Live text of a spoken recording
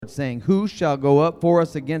saying, "Who shall go up for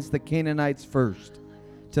us against the Canaanites first,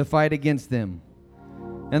 to fight against them?"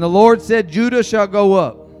 And the Lord said, "Judah shall go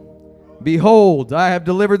up. Behold, I have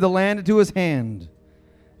delivered the land into his hand."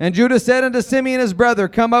 And Judah said unto Simeon his brother,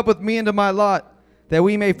 "Come up with me into my lot, that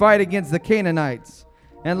we may fight against the Canaanites.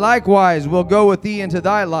 And likewise will go with thee into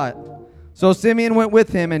thy lot." So Simeon went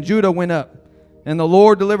with him, and Judah went up. And the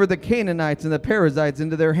Lord delivered the Canaanites and the Perizzites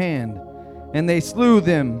into their hand. And they slew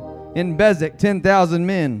them in Bezek 10,000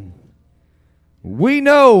 men. We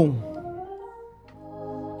know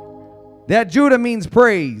that Judah means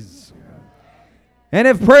praise. And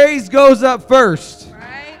if praise goes up first,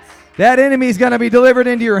 that enemy is going to be delivered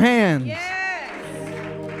into your hands. Yes.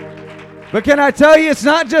 But can I tell you, it's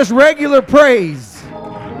not just regular praise,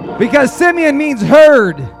 because Simeon means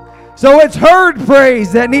heard. So it's heard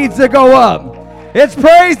praise that needs to go up. It's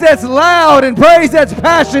praise that's loud and praise that's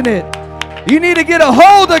passionate. You need to get a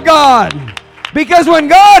hold of God, because when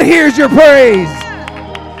God hears your praise,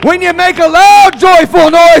 when you make a loud, joyful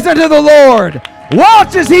noise unto the Lord,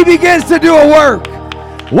 watch as He begins to do a work.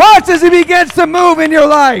 Watch as He begins to move in your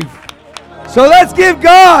life. So let's give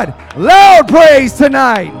God loud praise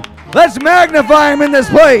tonight. Let's magnify Him in this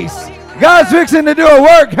place. God's fixing to do a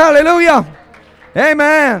work. Hallelujah.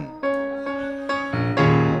 Amen.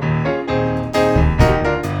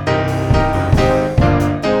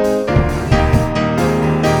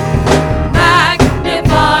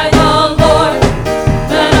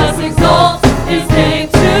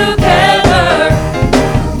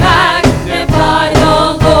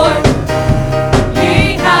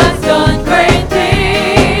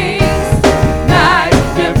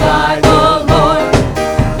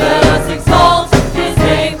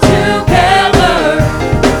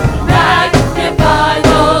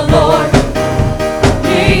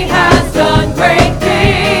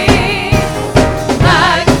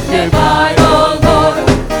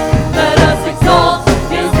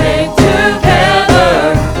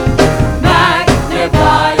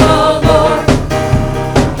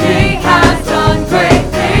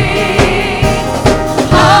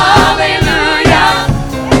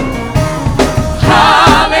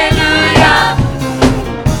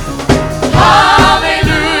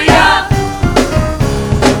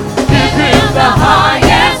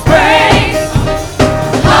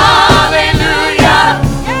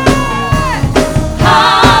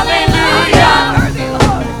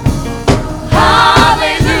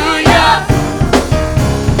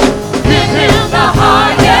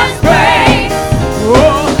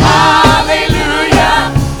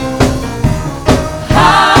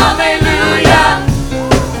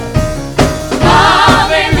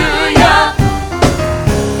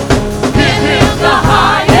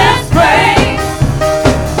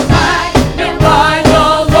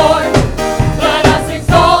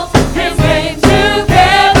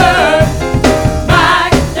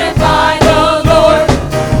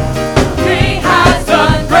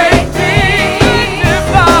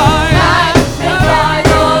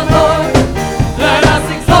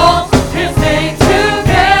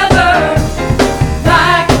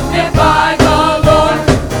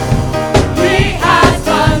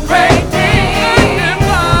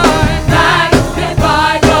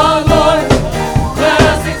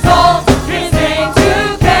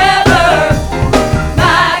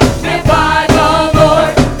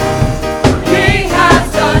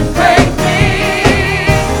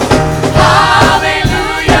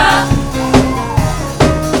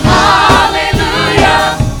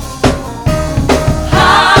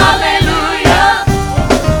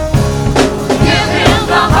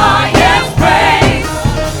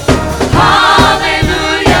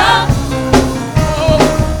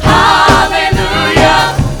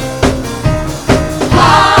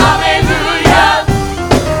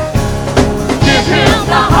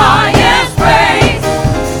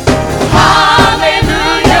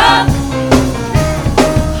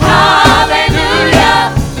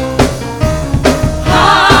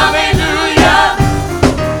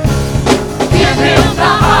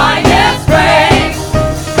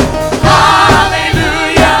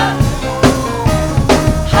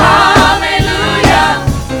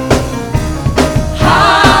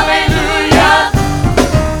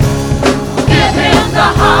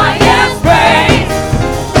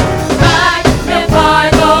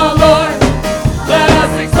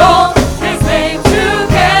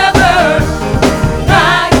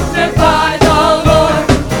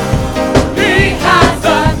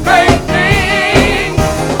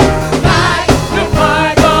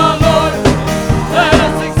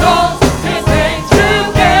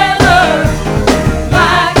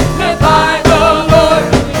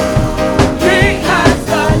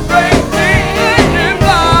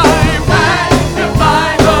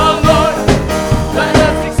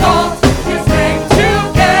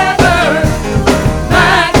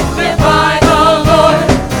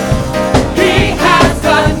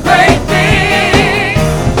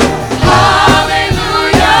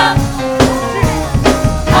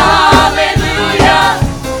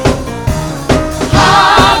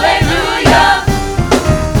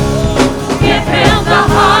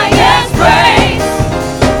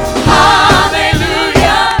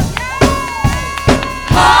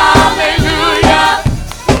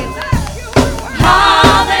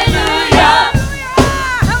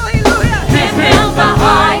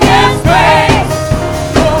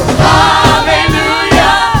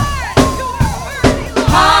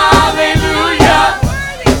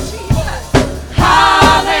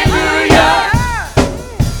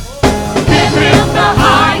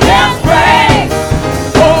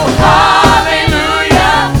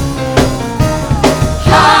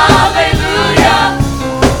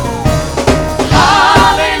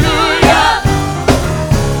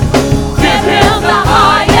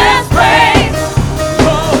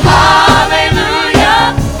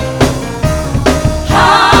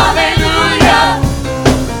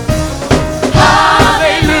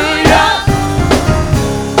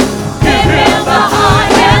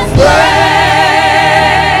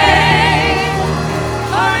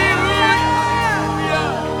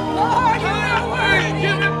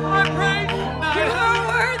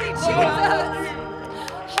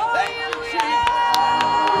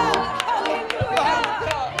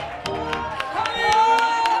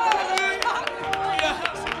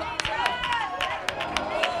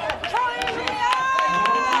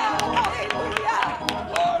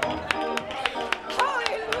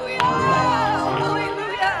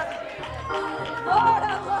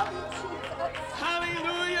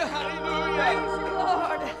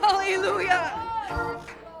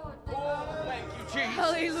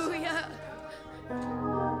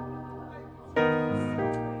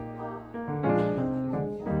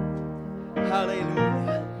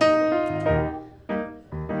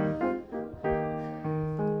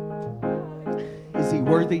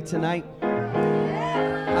 worthy tonight?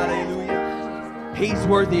 Hallelujah. He's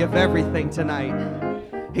worthy of everything tonight.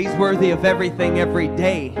 He's worthy of everything every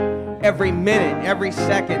day, every minute, every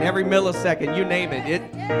second, every millisecond, you name it.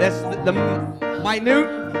 That's the minute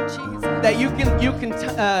that you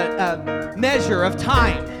can measure of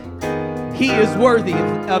time. He is worthy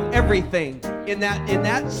of everything in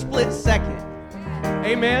that split second.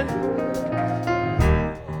 Amen.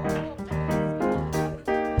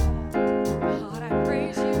 God, I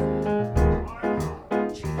praise you.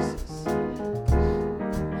 Jesus.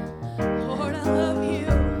 Lord, I love you.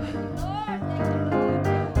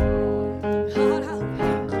 God, I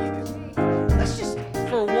thank you. Let's just,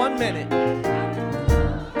 for 1 minute,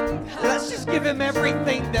 let's just give him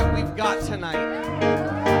everything that we've got tonight.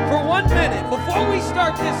 For 1 minute, before we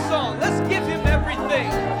start this song, let's give him everything.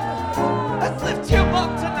 Let's lift him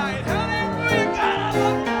up tonight. Hallelujah, God, I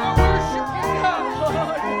love you. I worship you, God.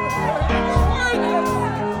 He's worthy.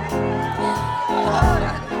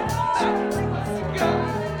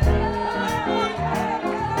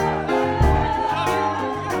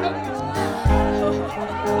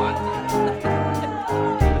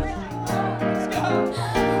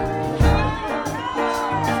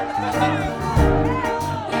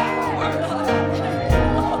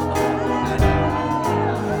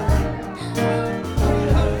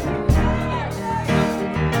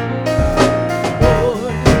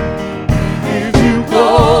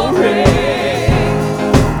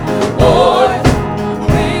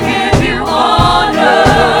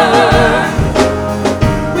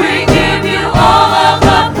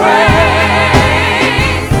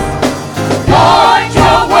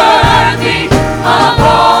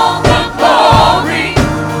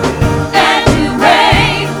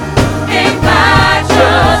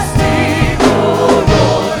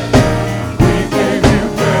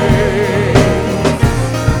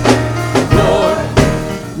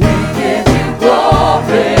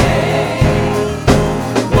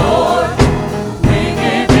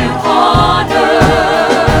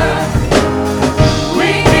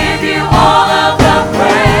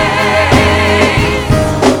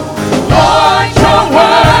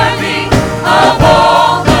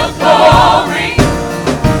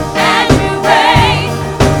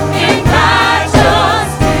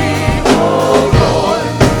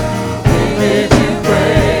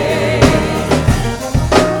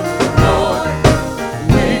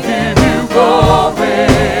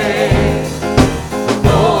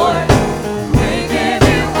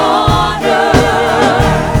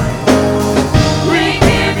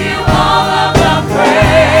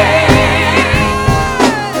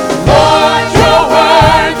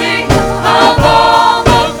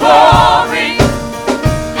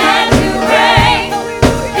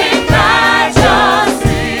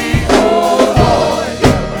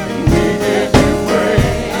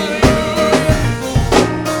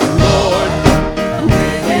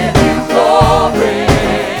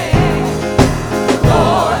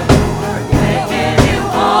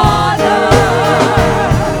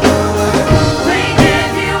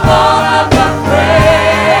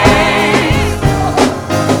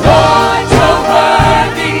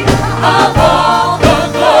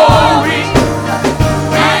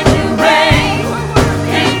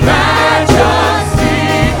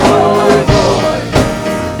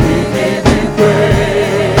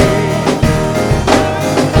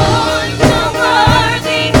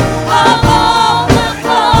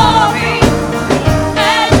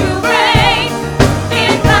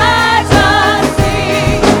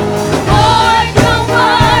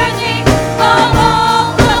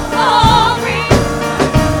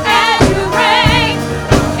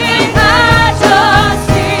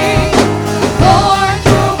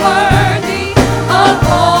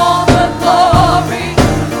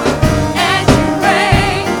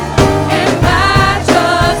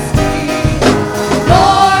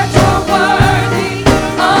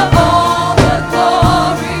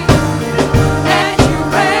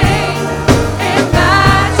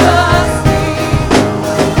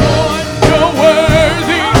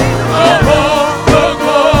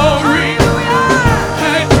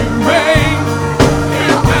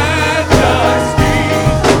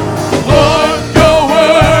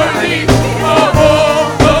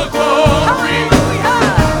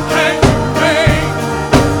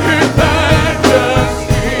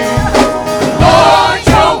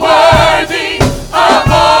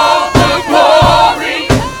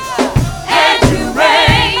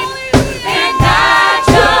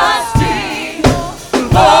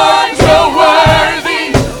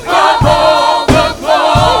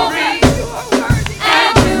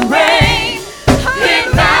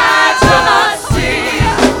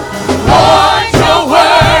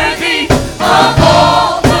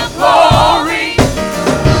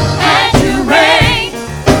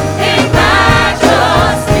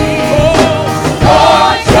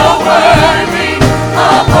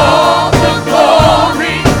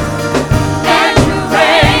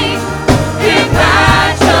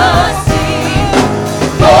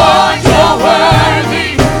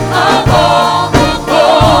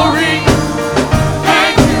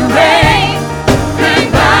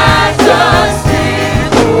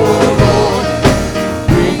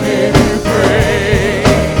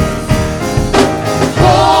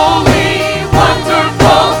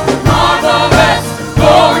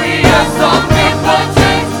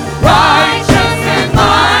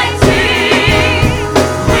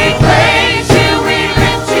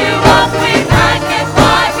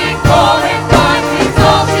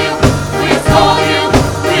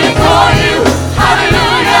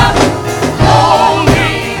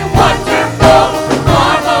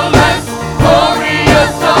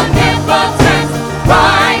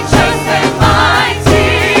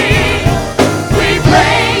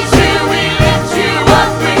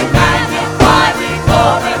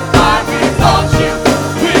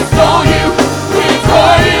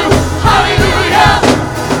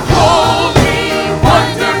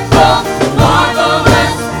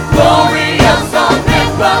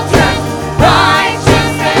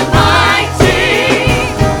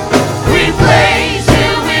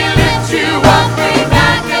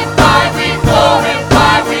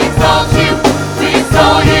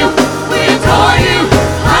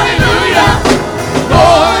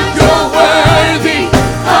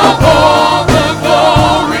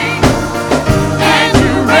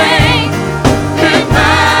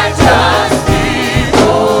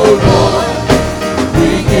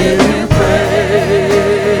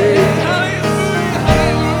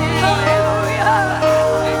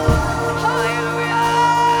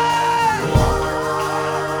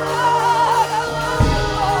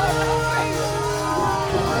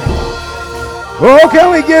 Oh, can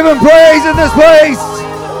we give him praise in this place?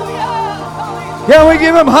 Can we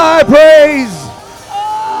give him high praise?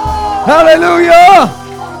 Hallelujah!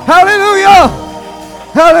 Hallelujah!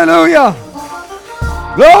 Hallelujah!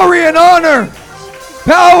 Glory and honor,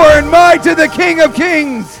 power and might to the King of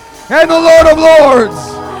Kings and the Lord of Lords.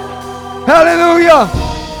 Hallelujah!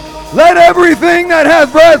 Let everything that has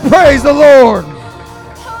breath praise the Lord.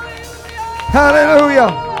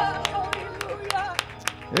 Hallelujah!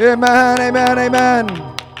 Amen, amen, amen.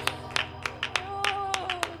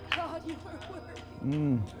 God, you are worthy.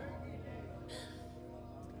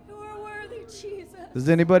 You are worthy, Jesus. Does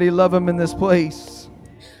anybody love him in this place?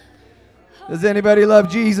 Does anybody love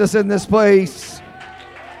Jesus in this place?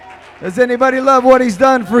 Does anybody love what he's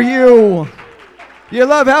done for you? You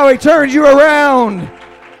love how he turned you around,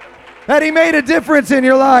 that he made a difference in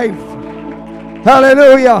your life.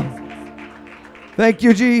 Hallelujah. Thank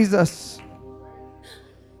you, Jesus.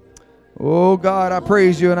 Oh God, I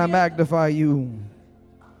praise you and I magnify you.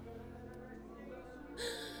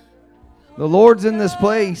 The Lord's in this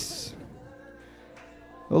place.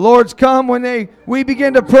 The Lord's come when we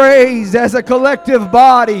begin to praise as a collective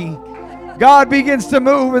body. God begins to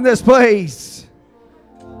move in this place.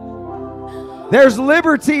 There's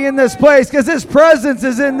liberty in this place because his presence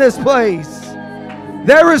is in this place.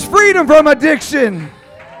 There is freedom from addiction.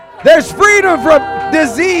 There's freedom from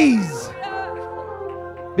disease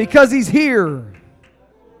because he's here.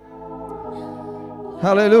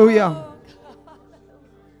 Hallelujah.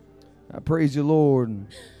 I praise you, Lord. In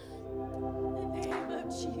the name of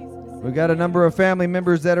Jesus. We got a number of family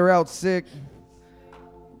members that are out sick.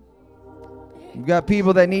 We've got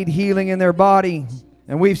people that need healing in their body,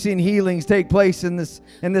 and we've seen healings take place in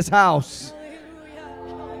this house.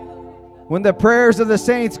 When the prayers of the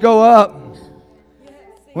saints go up,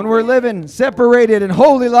 when we're living separated and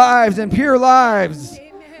holy lives and pure lives,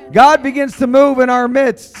 God begins to move in our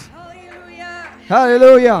midst.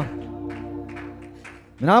 Hallelujah.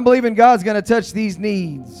 And I'm believing God's going to touch these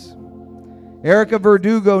needs. Erica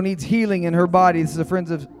Verdugo needs healing in her body. This is a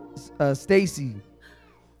friend of Stacy.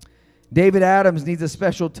 David Adams needs a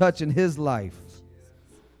special touch in his life.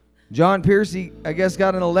 John Piercy, I guess,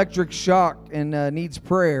 got an electric shock and needs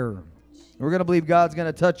prayer. We're going to believe God's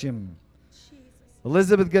going to touch him.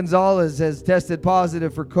 Elizabeth Gonzalez has tested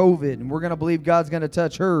positive for COVID, and we're going to believe God's going to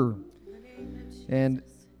touch her. And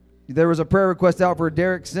there was a prayer request out for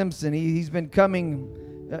Derek Simpson. He's been coming,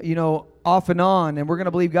 off and on, and we're going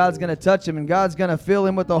to believe God's going to touch him, and God's going to fill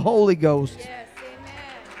him with the Holy Ghost. Yes,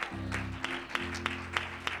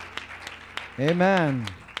 Amen.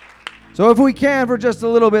 So if we can, for just a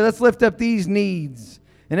little bit, let's lift up these needs.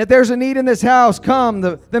 And if there's a need in this house, come.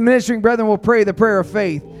 The ministering brethren will pray the prayer of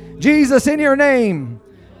faith. Jesus, in your name,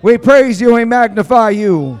 we praise you and we magnify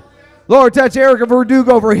you. Lord, touch Erica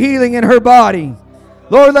Verdugo for healing in her body.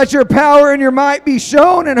 Lord, let your power and your might be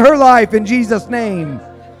shown in her life in Jesus' name.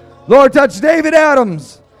 Lord, touch David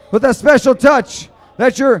Adams with a special touch.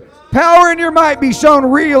 Let your power and your might be shown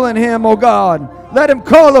real in him, oh God. Let him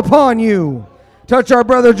call upon you. Touch our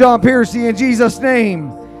brother John Piercy in Jesus'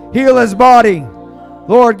 name. Heal his body.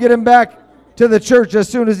 Lord, get him back to the church as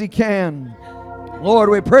soon as he can. Lord,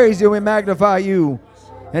 we praise you, we magnify you.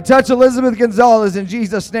 And touch Elizabeth Gonzalez in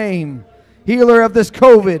Jesus' name. Healer of this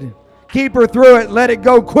COVID. Keep her through it. Let it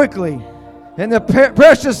go quickly. In the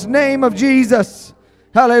precious name of Jesus.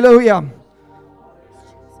 Hallelujah. In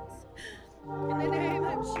the name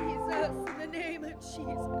of Jesus. In the name of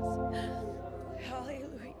Jesus.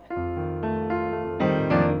 Hallelujah.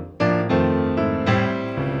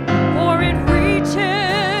 For it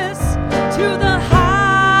reaches to the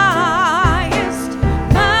highest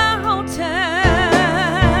mountain,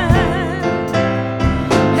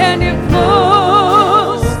 and it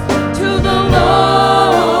flows to the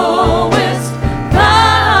lowest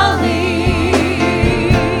valley.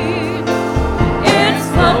 It's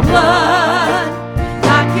the blood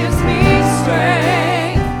that gives me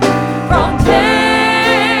strength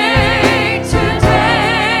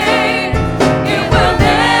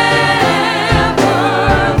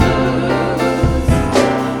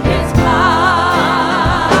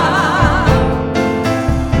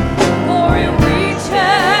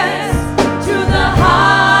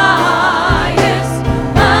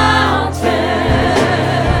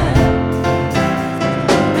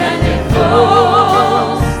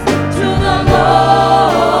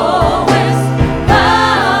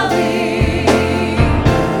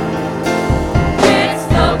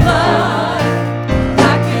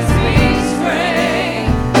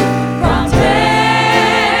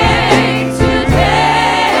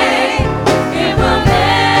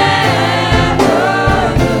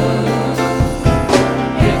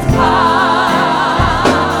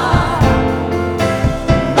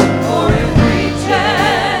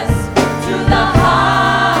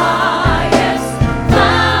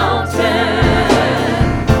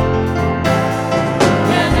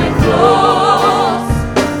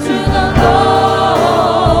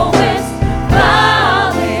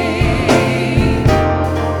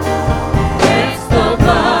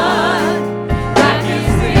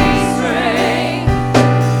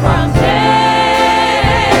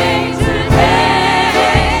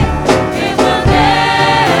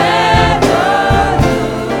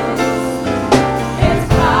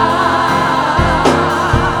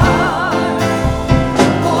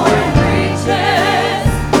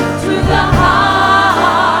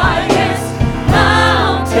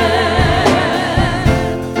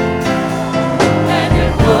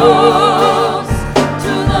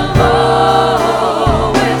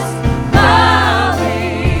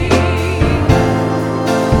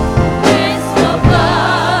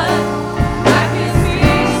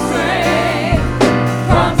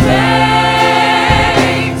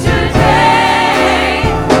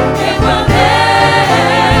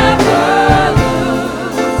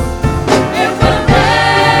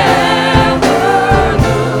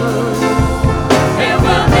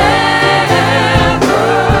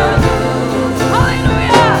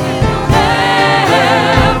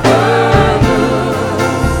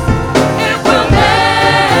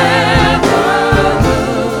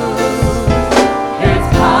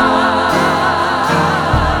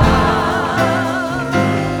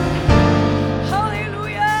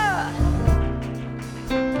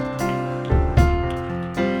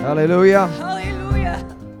Hallelujah. Hallelujah.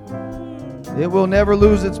 It will never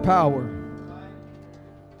lose its power.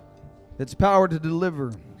 Its power to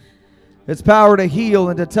deliver. Its power to heal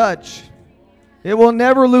and to touch. It will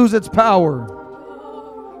never lose its power.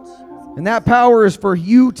 And that power is for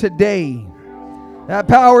you today. That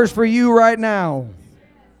power is for you right now.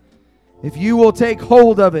 If you will take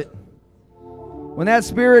hold of it. When that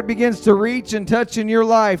Spirit begins to reach and touch in your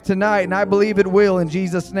life tonight, and I believe it will in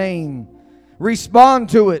Jesus' name, respond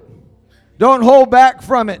to it. Don't hold back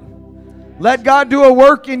from it. Let God do a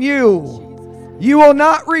work in you. You will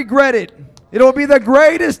not regret it. It will be the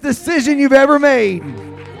greatest decision you've ever made.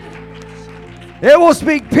 It will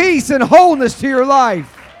speak peace and wholeness to your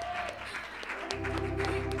life.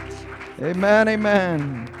 Amen,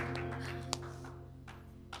 amen.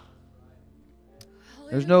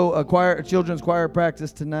 There's no children's choir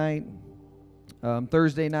practice tonight.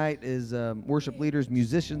 Thursday night is worship leaders,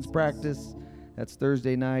 musicians practice. That's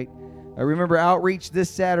Thursday night. Remember outreach this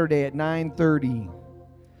Saturday at 9:30.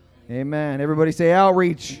 Amen. Everybody say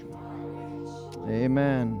outreach.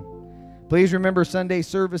 Amen. Please remember Sunday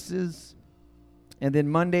services. And then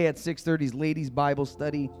Monday at 6:30 is ladies' Bible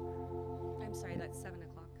study. I'm sorry, that's 7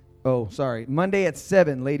 o'clock. Oh, sorry. Monday at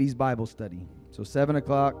 7, ladies' Bible study. So 7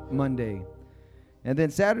 o'clock Monday. And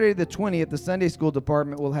then Saturday the 20th, the Sunday school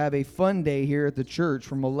department will have a fun day here at the church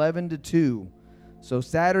from 11 to 2. So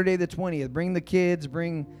Saturday the 20th, bring the kids,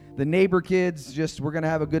 bring the neighbor kids. We're going to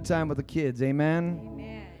have a good time with the kids. Amen?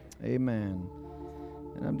 Amen. Amen.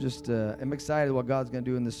 And I'm excited what God's going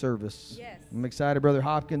to do in this service. Yes. I'm excited Brother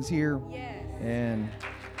Hopkins here. Yes. And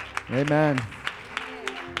amen.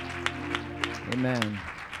 Amen.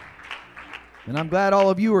 And I'm glad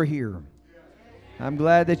all of you are here. I'm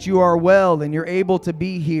glad that you are well and you're able to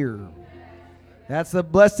be here. That's the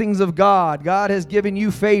blessings of God. God has given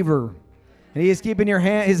you favor. And He is keeping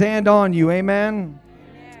His hand on you. Amen?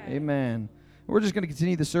 Amen. We're just going to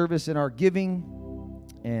continue the service in our giving.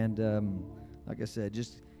 And like I said,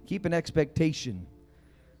 just keep an expectation.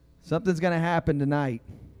 Something's going to happen tonight.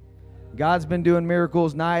 God's been doing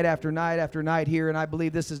miracles night after night after night here, and I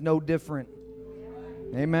believe this is no different.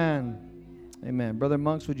 Amen. Amen. Brother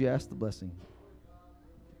Monks, would you ask the blessing?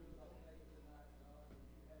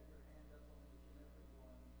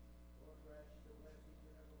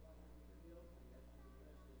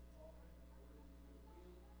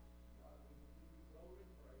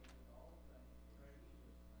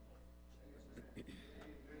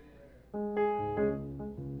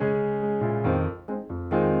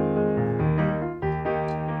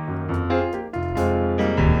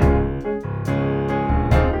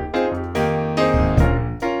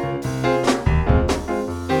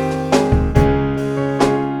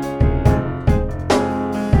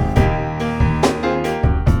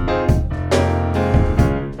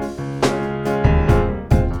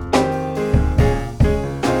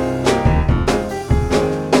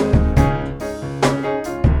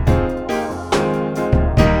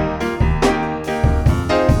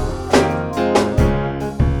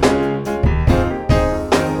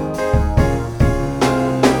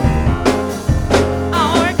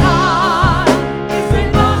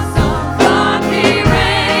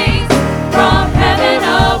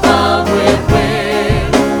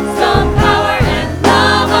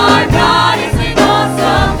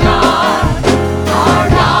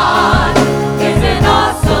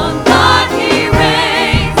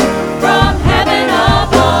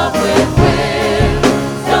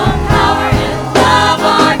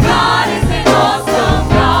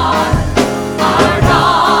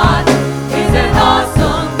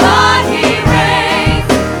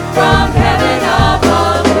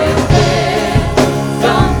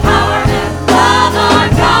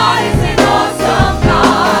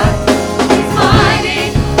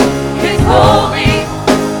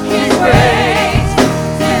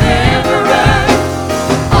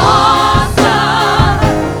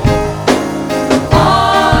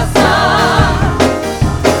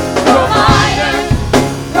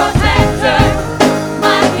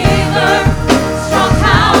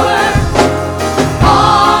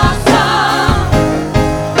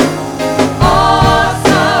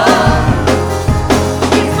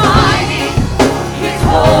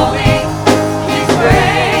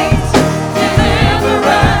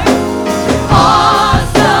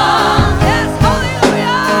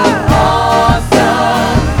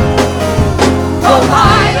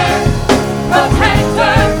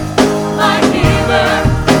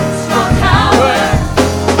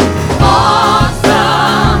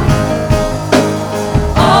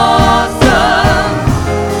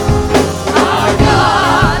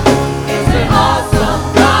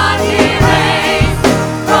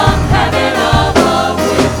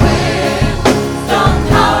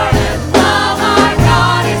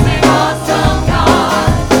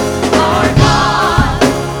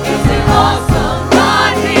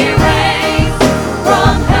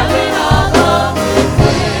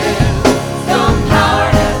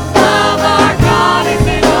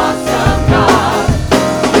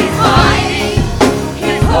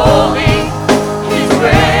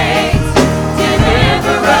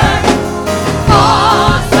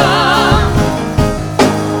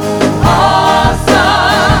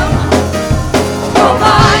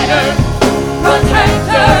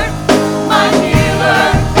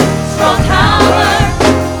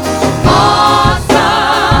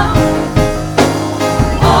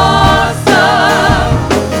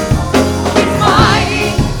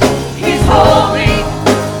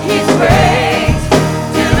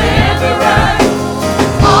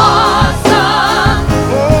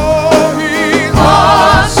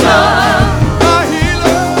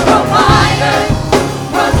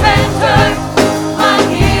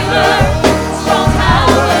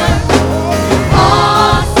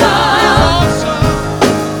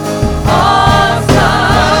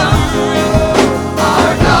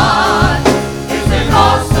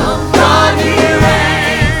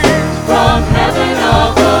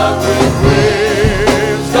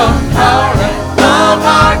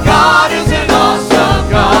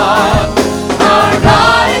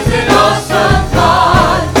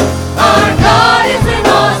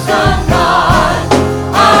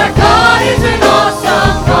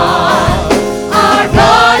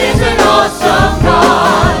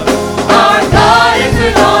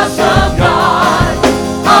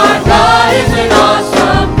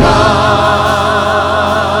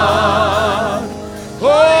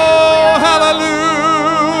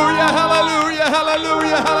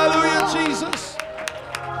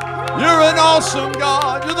 awesome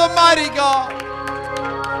God. You're the mighty God.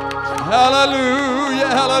 Hallelujah,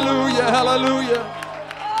 hallelujah, hallelujah.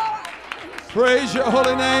 Praise your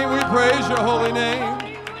holy name. We praise your holy name.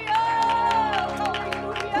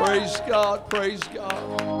 Praise God, praise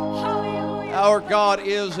God. Our God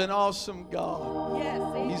is an awesome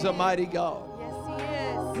God. He's a mighty God. Yes,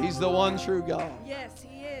 He is. He's the one true God. Yes,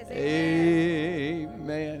 He is.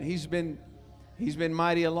 Amen. He's been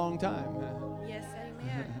mighty a long time. Yes,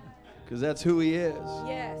 amen. Because that's who He is.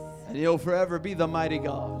 Yes. And He'll forever be the mighty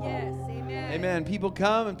God. Yes, amen. Amen. People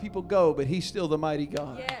come and people go, but He's still the mighty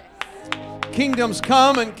God. Yes. Kingdoms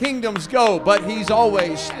come and kingdoms go, but He's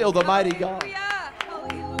always still the mighty God.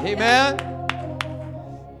 Hallelujah. Amen.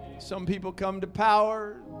 Some people come to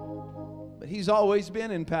power, but He's always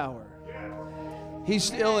been in power. He's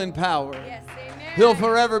still in power. Yes, amen. He'll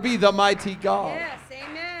forever be the mighty God. Yes,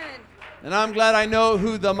 amen. And I'm glad I know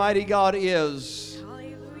who the mighty God is.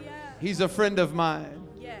 Hallelujah. He's a friend of mine.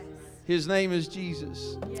 Yes. His name is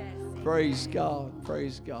Jesus. Yes. Praise God.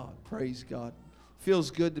 Praise God. Praise God.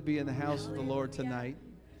 Feels good to be in the house of the Lord tonight.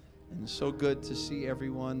 And so good to see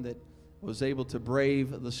everyone that was able to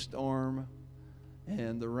brave the storm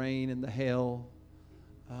and the rain and the hail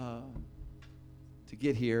to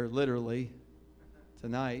get here, literally,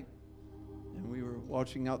 tonight. And we were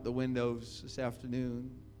watching out the windows this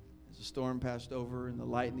afternoon as the storm passed over and the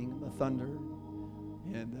lightning and the thunder.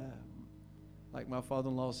 And like my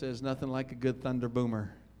father-in-law says, nothing like a good thunder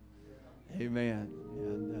boomer. Amen.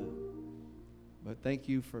 And but thank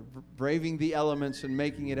you for braving the elements and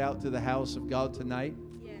making it out to the house of God tonight.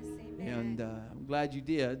 Yes, amen. And I'm glad you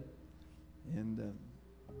did. And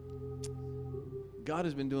God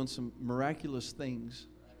has been doing some miraculous things.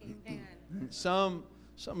 Amen. Some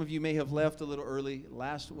of you may have left a little early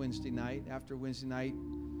last Wednesday night. After Wednesday night,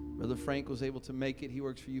 Brother Frank was able to make it. He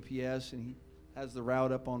works for UPS, and he has the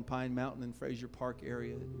route up on Pine Mountain in Fraser Park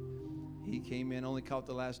area. He came in, only caught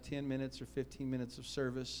the last 10 minutes or 15 minutes of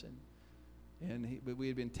service, but we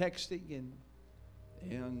had been texting, and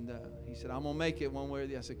he said, "I'm gonna make it one way or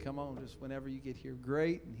the other." I said, "Come on, just whenever you get here."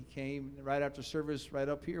 Great. And he came right after service, right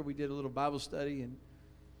up here. We did a little Bible study, and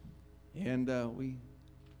we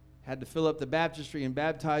had to fill up the baptistry and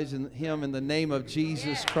baptize him in the name of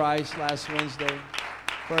Jesus Christ last Wednesday.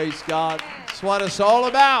 Praise God. That's what it's all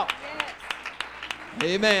about.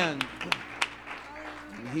 Amen.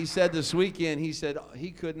 He said this weekend, he said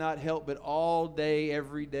he could not help but all day,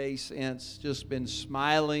 every day since, just been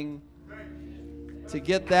smiling to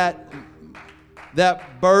get that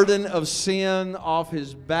burden of sin off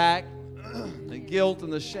his back, the guilt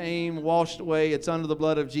and the shame washed away. It's under the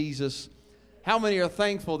blood of Jesus. How many are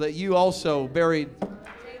thankful that you also buried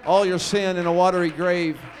all your sin in a watery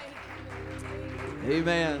grave?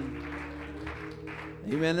 Amen.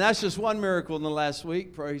 Amen. And that's just one miracle in the last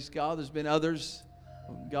week. Praise God. There's been others.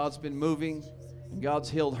 God's been moving. God's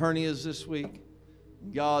healed hernias this week.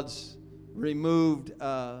 God's removed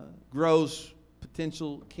gross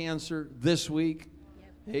potential cancer this week.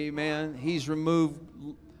 Amen. He's removed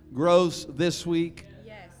gross this week.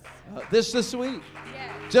 Yes. This week. Yes.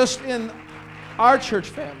 Just in our church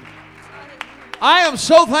family. I am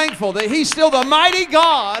so thankful that He's still the mighty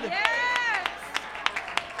God. Yes.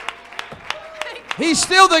 He's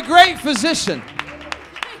still the great physician.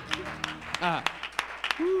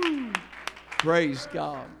 Praise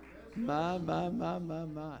God. My.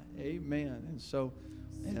 Amen.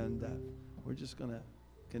 And we're just going to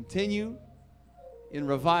continue in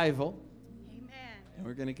revival. Amen. And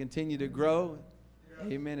we're going to continue to grow.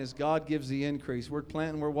 Amen. As God gives the increase. We're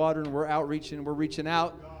planting, we're watering, we're outreaching, we're reaching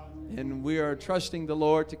out. And we are trusting the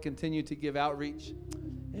Lord to continue to give outreach,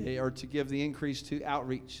 or to give the increase to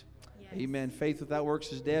outreach. Yes. Amen. Faith without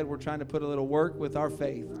works is dead. We're trying to put a little work with our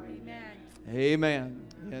faith. Amen. Amen.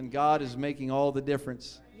 And God is making all the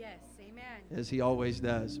difference, Yes. Amen. as He always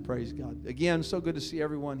does. Praise God. Again, so good to see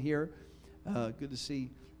everyone here. Good to see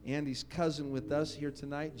Andy's cousin with us here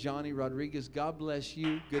tonight, Johnny Rodriguez. God bless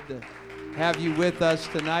you. Good to have you with us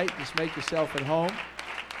tonight. Just make yourself at home.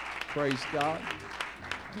 Praise God.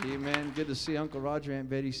 Amen. Good to see Uncle Roger and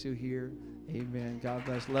Betty Sue here. Amen. God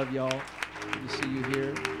bless. Love y'all. Good to see you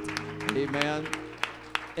here. Amen.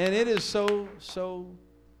 And it is so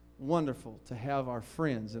wonderful to have our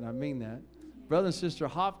friends, and I mean that, Brother and Sister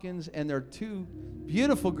Hopkins and their two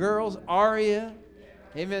beautiful girls, Aria,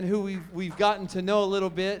 amen, who we've gotten to know a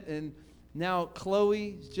little bit, and now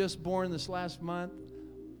Chloe's just born this last month.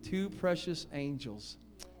 Two precious angels.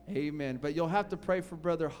 Amen. But you'll have to pray for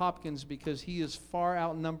Brother Hopkins because he is far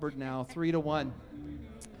outnumbered now, 3-1.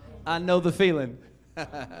 I know the feeling.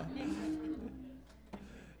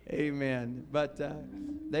 Amen. But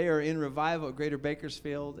They are in revival at Greater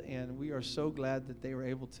Bakersfield, and we are so glad that they were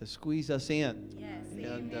able to squeeze us in. Yes,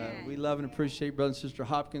 And amen. we love and appreciate Brother and Sister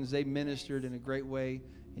Hopkins. They ministered in a great way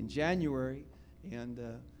in January, and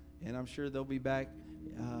I'm sure they'll be back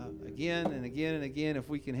again and again and again if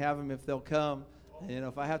we can have them, if they'll come. And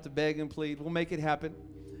if I have to beg and plead, we'll make it happen.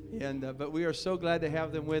 And but we are so glad to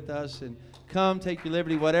have them with us. And come, take your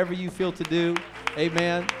liberty, whatever you feel to do.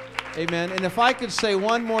 Amen. Amen. And if I could say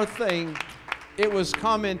one more thing, it was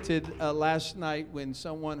commented last night when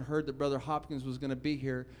someone heard that Brother Hopkins was going to be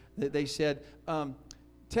here, that they said,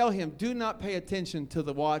 tell him, do not pay attention to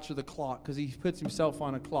the watch or the clock, because he puts himself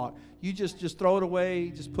on a clock. You just throw it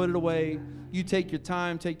away, just put it away. You take your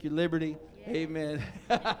time, take your liberty. Yeah. Amen.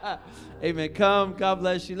 Amen. Come, God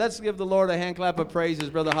bless you. Let's give the Lord a hand clap of praise as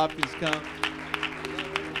Brother Hopkins comes.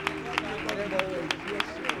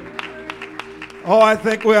 Oh, I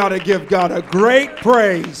think we ought to give God a great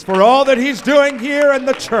praise for all that He's doing here in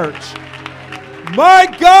the church. My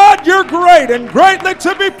God, you're great and greatly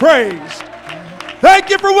to be praised. Thank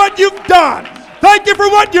you for what you've done. Thank you for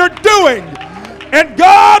what you're doing. And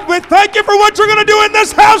God, we thank you for what you're going to do in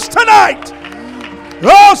this house tonight.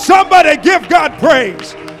 Oh, somebody give God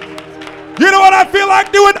praise. You know what I feel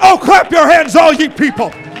like doing? Oh, clap your hands, all ye people.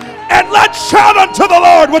 And let's shout unto the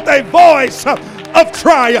Lord with a voice of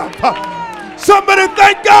triumph. Somebody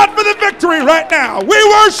thank God for the victory right now. We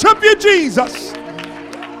worship you, Jesus.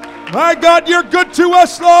 My God, you're good to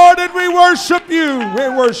us, Lord, and we worship you. We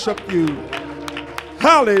worship you.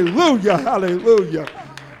 Hallelujah, hallelujah.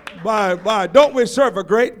 My, don't we serve a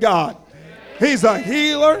great God? He's a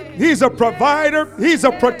healer. He's a provider. He's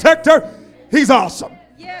a protector. He's awesome.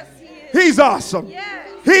 Yes, he is. He's awesome. Yes.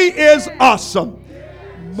 He is awesome.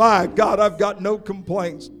 My God, I've got no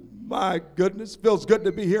complaints. My goodness, feels good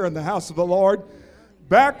to be here in the house of the Lord,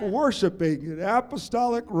 back worshiping at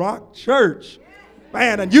Apostolic Rock Church.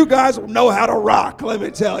 Man, and you guys know how to rock, let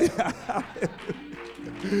me tell you.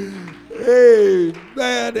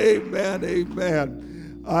 Amen, amen,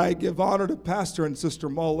 amen. I give honor to Pastor and Sister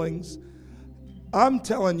Mullings. I'm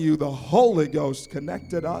telling you, the Holy Ghost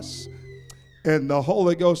connected us, and the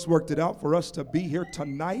Holy Ghost worked it out for us to be here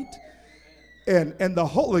tonight. And the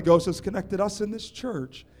Holy Ghost has connected us in this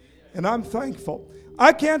church. And I'm thankful.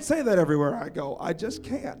 I can't say that everywhere I go. I just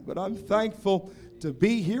can't. But I'm thankful to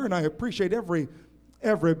be here, and I appreciate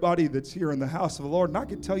everybody that's here in the house of the Lord. And I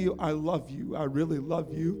can tell you, I love you. I really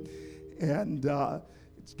love you. And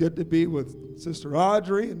it's good to be with Sister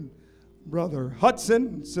Audrey and Brother Hudson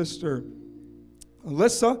and Sister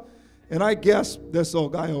Alyssa. And I guess this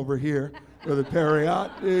old guy over here, Brother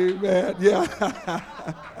Perriott. Amen. Yeah.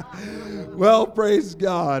 Well, praise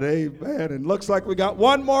God. Amen. And looks like we got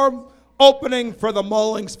one more opening for the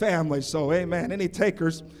Mullings family. So, amen. Any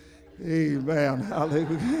takers? Amen.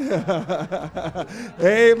 Hallelujah.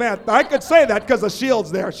 Amen. I could say that because the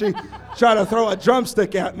shield's there. She tried to throw a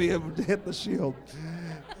drumstick at me and hit the shield.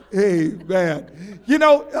 Amen. You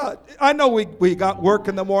know, I know we got work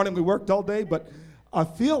in the morning. We worked all day, but I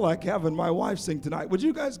feel like having my wife sing tonight. Would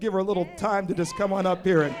you guys give her a little time to just come on up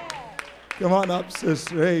here and come on up,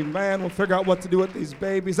 sister? Amen. We'll figure out what to do with these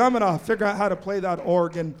babies. I'm going to figure out how to play that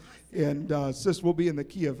organ, and sis will be in the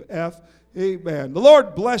key of F. Amen. The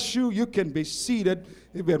Lord bless you. You can be seated.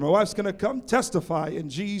 Amen. My wife's going to come testify in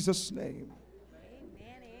Jesus' name.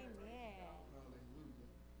 Amen, amen.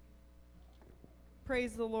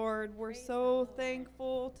 Praise the Lord. We're so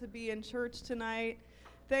thankful to be in church tonight.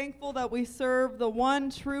 Thankful that we serve the one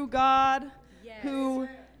true God, Yes. who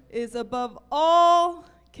is above all,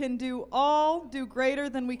 can do all, do greater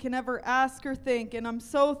than we can ever ask or think. And I'm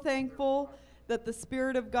so thankful that the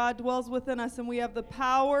Spirit of God dwells within us, and we have the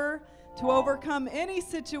power to overcome any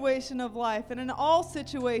situation of life. And in all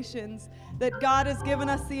situations, that God has given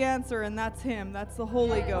us the answer, and that's Him. That's the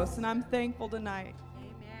Holy Ghost. And I'm thankful tonight.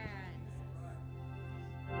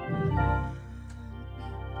 Amen.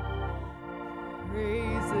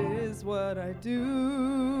 Praise is what I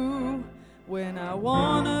do when I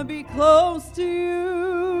want to be close to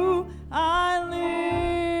you.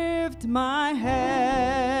 I lift my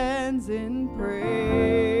hands in praise.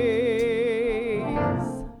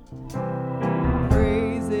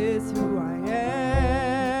 Praise is who I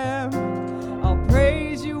am. I'll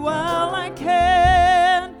praise you while I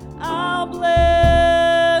can. I'll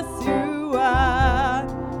bless you at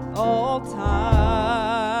all times.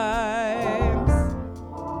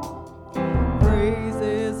 Praise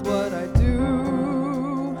is what I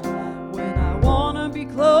do when I want to be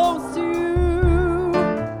close to you.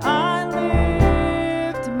 I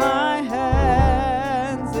lift my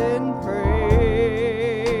hands in praise.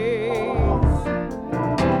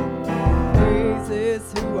 Praise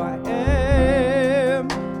is who I am.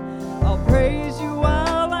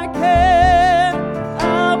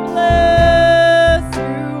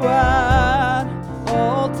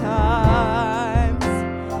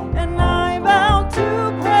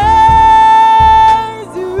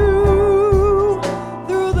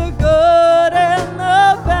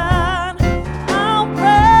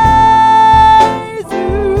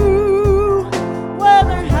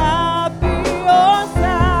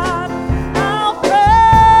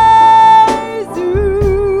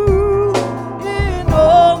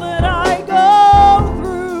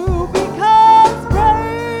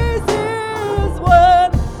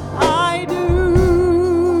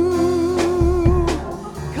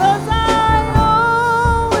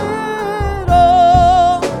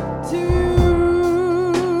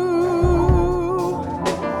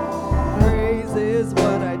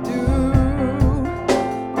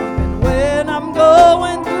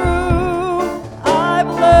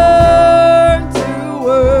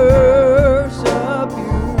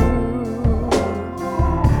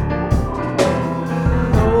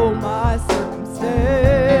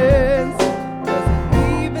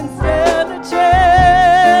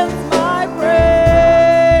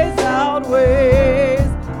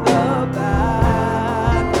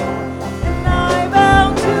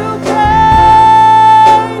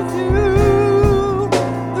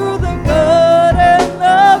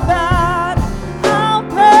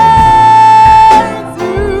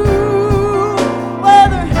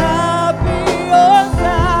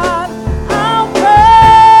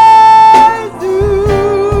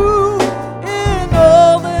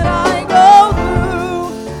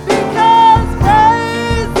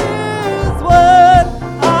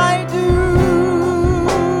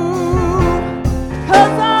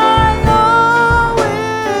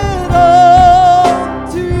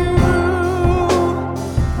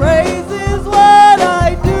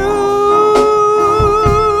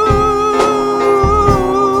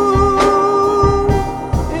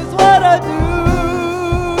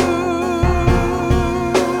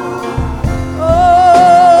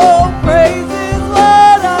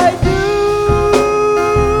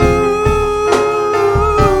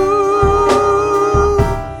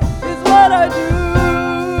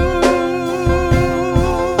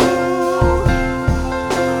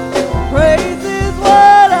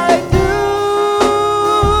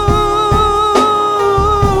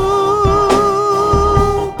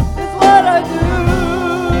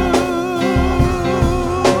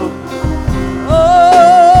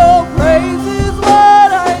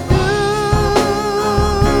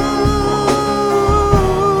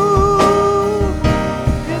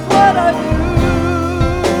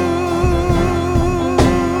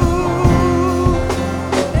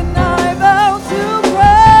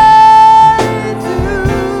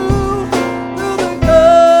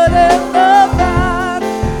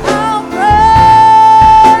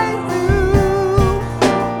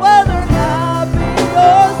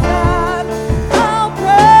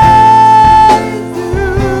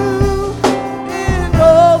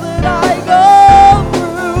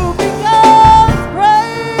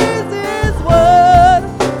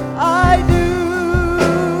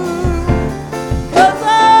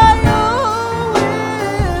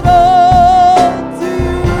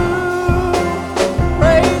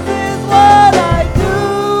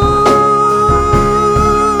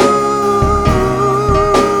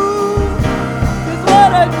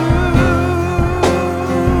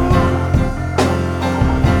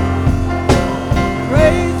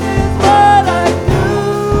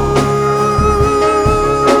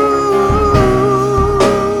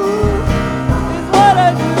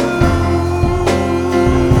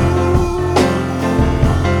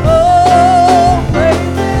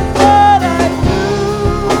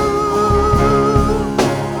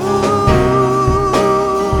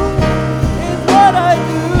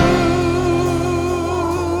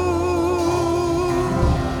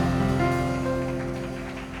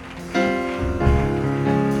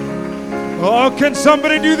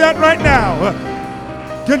 somebody do that right now?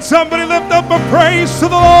 Can somebody lift up a praise to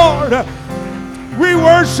the Lord? We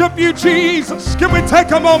worship you, Jesus. Can we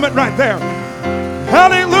take a moment right there?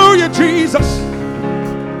 Hallelujah, Jesus.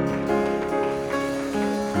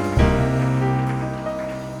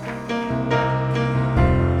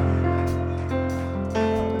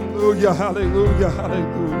 Hallelujah, hallelujah,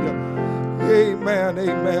 hallelujah. Amen,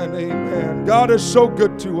 amen, amen. God is so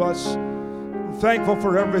good to us. We're thankful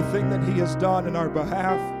for everything that He has done in our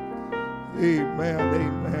behalf. Amen,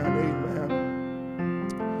 amen,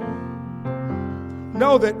 amen.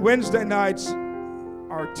 Know that Wednesday nights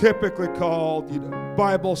are typically called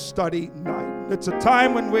Bible study night. It's a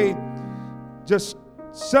time when we just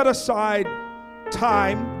set aside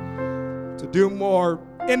time to do more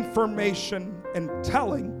information and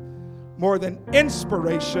telling more than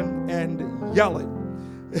inspiration and yelling.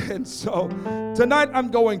 And so tonight I'm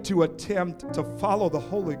going to attempt to follow the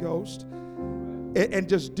Holy Ghost and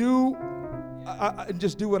just do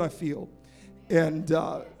what I feel. And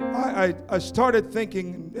I started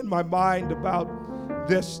thinking in my mind about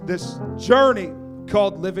this journey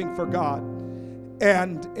called living for God.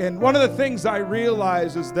 And one of the things I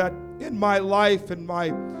realized is that in my life and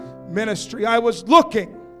my ministry, I was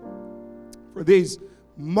looking for these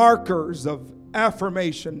markers of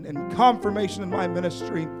affirmation and confirmation in my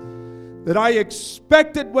ministry that I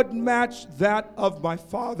expected would match that of my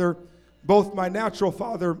father, both my natural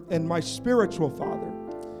father and my spiritual father.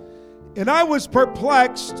 And I was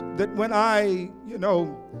perplexed that when I,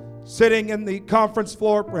 sitting in the conference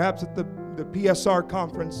floor, perhaps at the PSR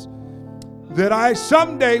conference, that I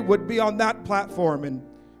someday would be on that platform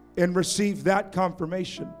and receive that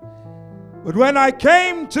confirmation. But when I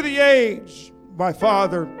came to the age, my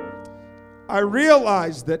father, I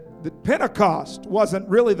realized that Pentecost wasn't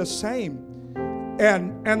really the same.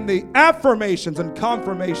 And the affirmations and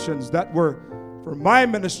confirmations that were for my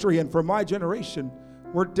ministry and for my generation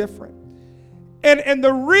were different. And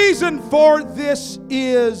the reason for this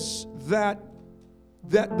is that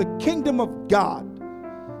the kingdom of God,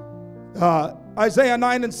 Isaiah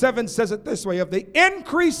 9:7 says it this way, of the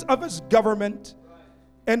increase of His government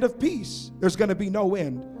and of peace, there's going to be no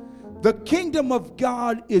end. The kingdom of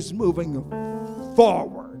God is moving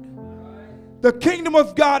forward. The kingdom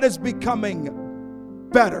of God is becoming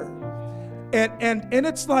better. And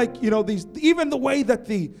it's like, these, even the way that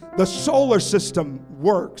the solar system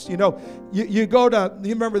works. You go to,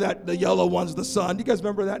 you remember that, the yellow one's the sun. You guys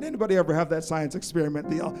remember that? Anybody ever have that science experiment?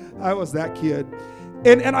 I was that kid.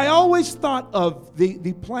 And I always thought of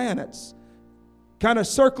the planets kind of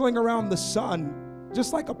circling around the sun,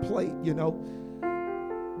 just like a plate,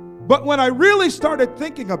 But when I really started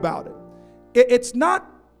thinking about it, it's not,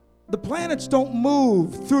 the planets don't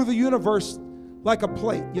move through the universe like a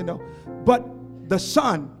plate, But the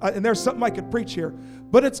sun, and there's something I could preach here,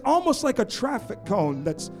 but it's almost like a traffic cone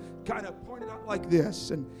that's kind of pointed out like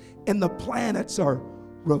this, and the planets are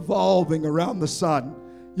revolving around the sun.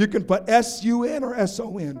 You can put S-U-N or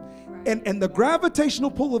S-O-N. And the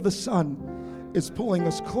gravitational pull of the sun is pulling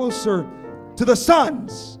us closer to the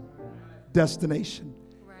sun's destination.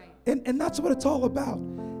 Right. And that's what it's all about.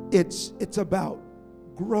 It's about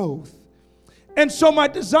growth. And so my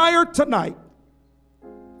desire tonight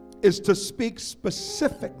is to speak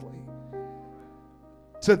specifically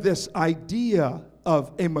to this idea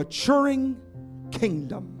of a maturing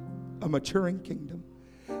kingdom,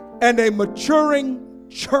 and a maturing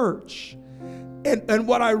church. And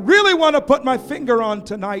what I really want to put my finger on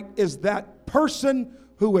tonight is that person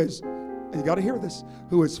who is, and you got to hear this,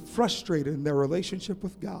 who is frustrated in their relationship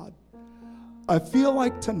with God. I feel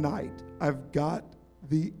like tonight I've got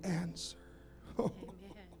the answer.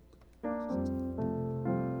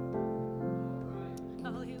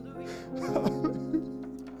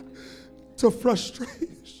 To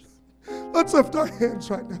frustration. Let's lift our hands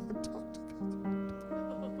right now and talk to God.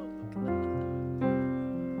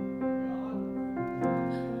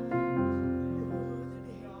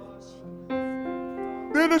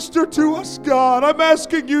 Minister to us, God. I'm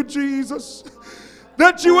asking you, Jesus,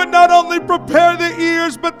 that you would not only prepare the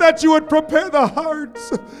ears, but that you would prepare the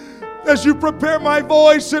hearts. As you prepare my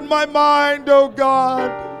voice and my mind, oh God,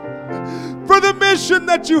 for the mission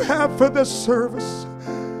that you have for this service.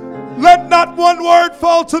 Let not one word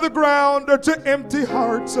fall to the ground or to empty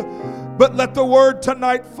hearts, but let the word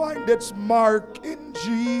tonight find its mark in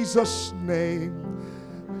Jesus' name.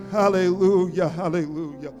 Hallelujah,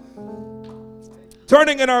 hallelujah.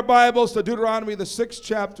 Turning in our Bibles to Deuteronomy, the 6th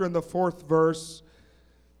chapter and the 4th verse.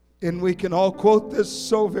 And we can all quote this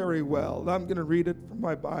so very well. I'm going to read it from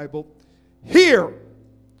my Bible. Hear,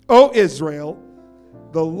 O Israel,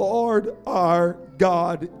 The Lord our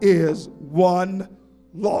God is one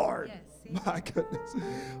Lord. My goodness.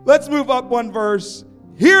 Let's move up one verse.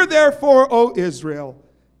 Hear therefore, O Israel,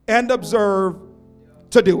 and observe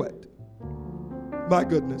to do it. My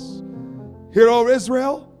goodness. Hear, O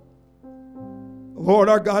Israel, the Lord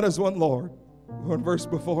our God is one Lord. One verse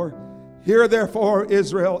before. Hear therefore,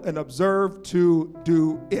 Israel, and observe to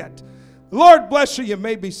do it. Lord bless you. You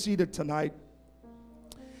may be seated tonight.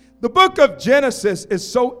 The book of Genesis is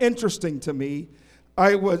so interesting to me.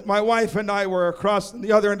 My wife and I were across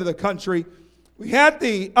the other end of the country. We had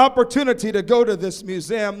the opportunity to go to this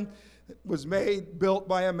museum. It was built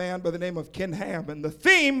by a man by the name of Ken Ham. And the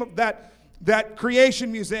theme of that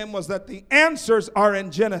creation museum was that the answers are in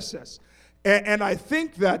Genesis. And I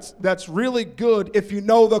think that's really good if you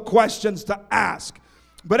know the questions to ask.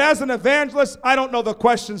 But as an evangelist, I don't know the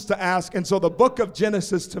questions to ask, and so the book of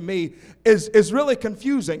Genesis to me is really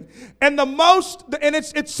confusing. And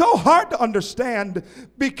it's so hard to understand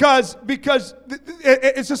because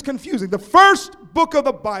it's just confusing. The first book of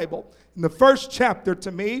the Bible, in the first chapter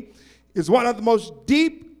to me, is one of the most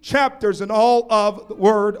deep chapters in all of the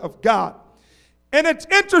Word of God. And it's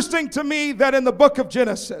interesting to me that in the book of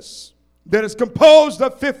Genesis, that is composed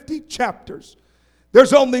of 50 chapters,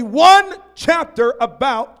 there's only one chapter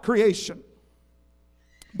about creation,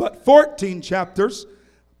 but 14 chapters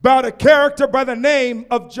about a character by the name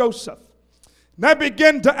of Joseph. And I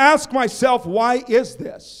begin to ask myself, why is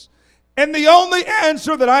this? And the only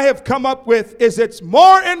answer that I have come up with is it's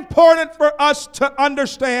more important for us to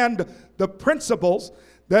understand the principles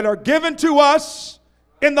that are given to us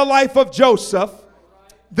in the life of Joseph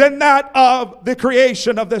than that of the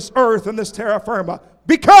creation of this earth and this terra firma.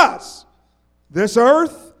 Because this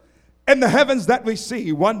earth and the heavens that we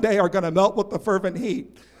see one day are going to melt with the fervent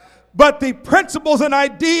heat. But the principles and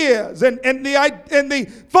ideas and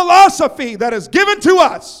the philosophy that is given to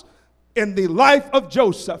us in the life of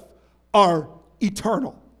Joseph are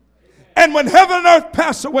eternal. And when heaven and earth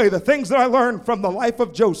pass away, the things that I learned from the life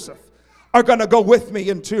of Joseph are going to go with me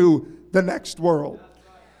into the next world.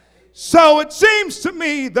 So it seems to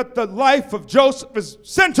me that the life of Joseph is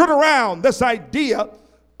centered around this idea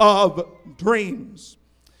of dreams.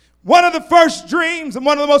 One of the first dreams, and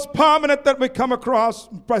one of the most prominent that we come across,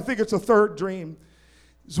 I think it's the third dream,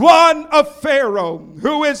 is one of Pharaoh,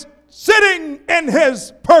 who is sitting in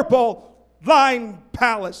his purple-lined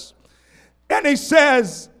palace. And he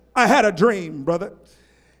says, I had a dream, brother.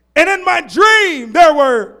 And in my dream, there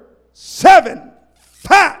were 7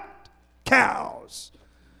 fat cows.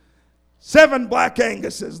 7 black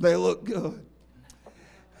Anguses. They look good.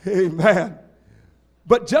 Amen.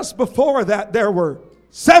 But just before that, there were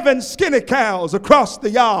 7 skinny cows across the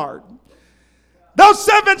yard. Those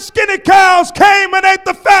 7 skinny cows came and ate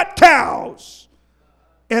the fat cows.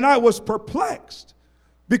 And I was perplexed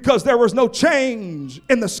because there was no change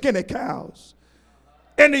in the skinny cows.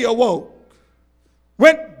 And he awoke,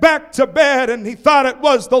 went back to bed, and he thought it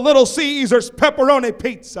was the Little Caesars pepperoni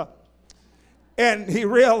pizza. And he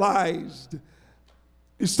realized,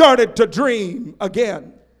 he started to dream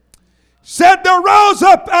again. Said there rose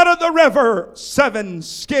up out of the river 7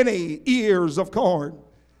 skinny ears of corn.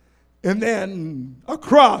 And then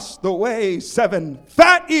across the way 7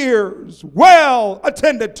 fat ears, well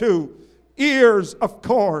attended to ears of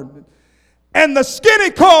corn. And the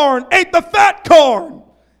skinny corn ate the fat corn.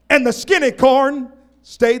 And the skinny corn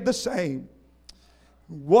stayed the same.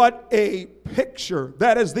 What a picture.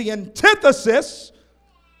 That is the antithesis,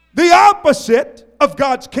 the opposite of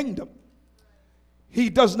God's kingdom. He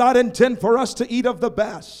does not intend for us to eat of the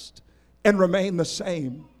best and remain the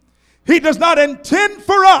same. He does not intend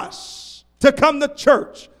for us to come to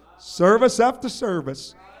church, service after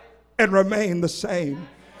service, and remain the same.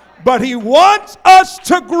 But he wants us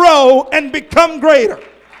to grow and become greater.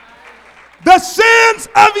 The sins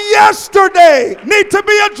of yesterday need to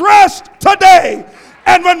be addressed today.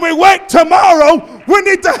 And when we wait tomorrow, we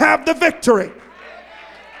need to have the victory.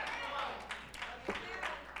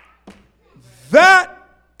 That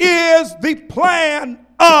is the plan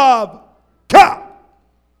of God.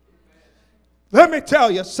 Let me tell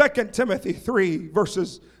you, 2 Timothy 3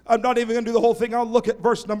 verses, I'm not even going to do the whole thing. I'll look at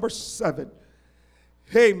verse number 7.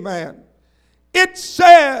 Amen. It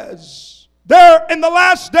says, there in the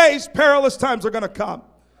last days, perilous times are going to come.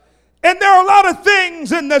 And there are a lot of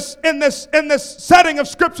things in this setting of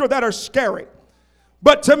Scripture that are scary.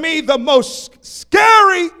 But to me, the most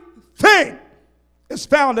scary thing is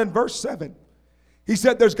found in verse 7. He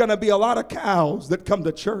said there's going to be a lot of cows that come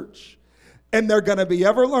to church. And they're going to be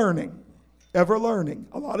ever learning. Ever learning.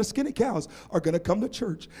 A lot of skinny cows are going to come to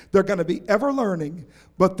church. They're going to be ever learning.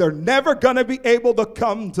 But they're never going to be able to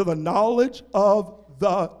come to the knowledge of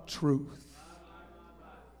the truth.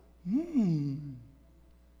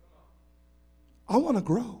 I want to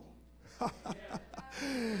grow.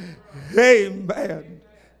 Amen.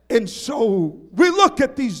 And so we look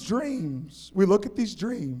at these dreams.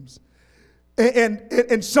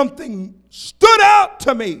 And something stood out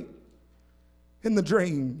to me in the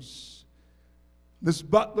dreams. This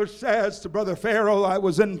butler says to Brother Pharaoh, I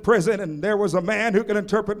was in prison and there was a man who could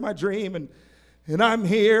interpret my dream, and I'm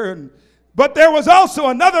here. But there was also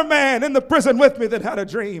another man in the prison with me that had a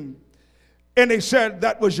dream. And he said,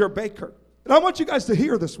 that was your baker. And I want you guys to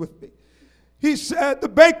hear this with me. He said, the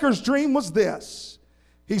baker's dream was this.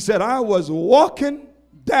 He said, I was walking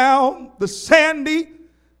down the sandy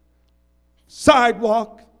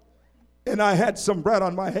sidewalk and I had some bread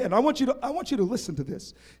on my head. I want you to listen to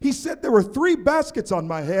this. He said there were 3 baskets on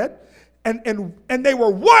my head and they were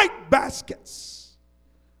white baskets.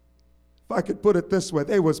 If I could put it this way,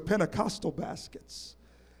 they was Pentecostal baskets.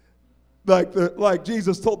 Like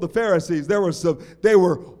Jesus told the Pharisees, they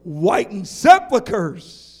were whitened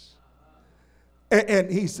sepulchres. And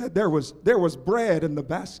he said there was bread in the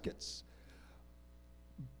baskets.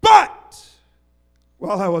 But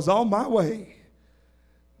while I was on my way,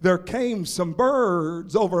 there came some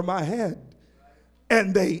birds over my head,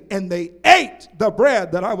 and they ate the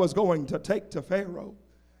bread that I was going to take to Pharaoh.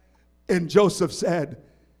 And Joseph said,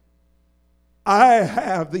 I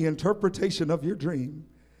have the interpretation of your dream.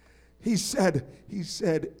 He said,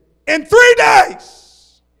 in 3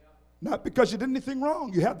 days, not because you did anything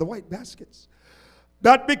wrong, you had the white baskets.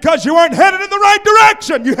 Not because you weren't headed in the right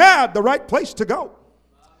direction, you had the right place to go.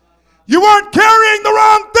 You weren't carrying the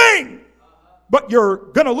wrong thing, but you're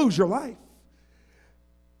going to lose your life.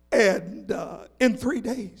 And in 3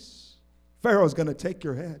 days, Pharaoh's going to take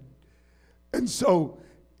your head. And so,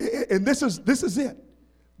 and this is it.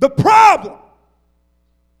 The problem,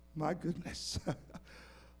 my goodness,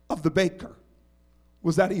 of the baker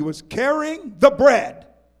was that he was carrying the bread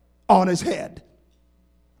on his head.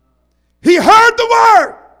 He heard the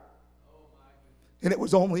word, and it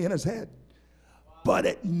was only in his head. But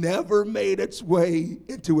it never made its way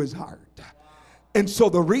into his heart. And so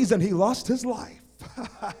the reason he lost his life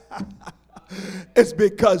is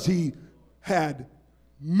because he had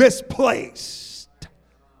misplaced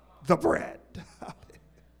the bread.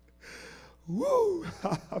 Woo!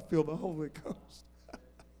 I feel the Holy Ghost.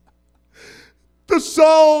 The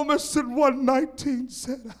psalmist in 119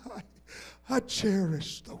 said, I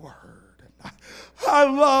cherish the word. I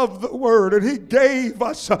love the word. And he gave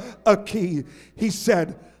us a key. He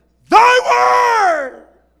said, thy word,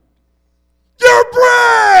 your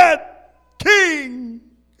bread, King,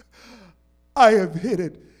 I have hid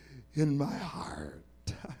it in my heart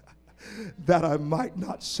that I might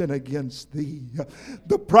not sin against thee.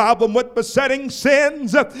 The problem with besetting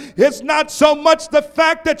sins is not so much the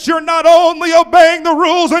fact that you're not only obeying the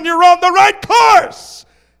rules and you're on the right course,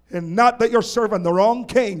 and not that you're serving the wrong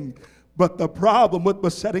king. But the problem with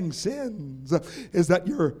besetting sins is that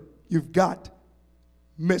you've got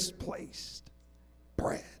misplaced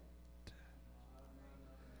bread.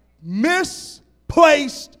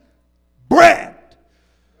 Misplaced bread.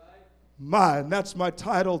 That's my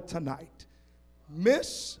title tonight.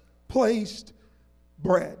 Misplaced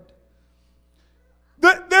bread.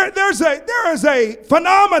 There is a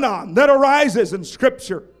phenomenon that arises in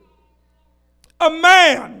Scripture. A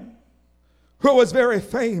man who was very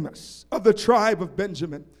famous of the tribe of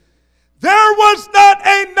Benjamin. There was not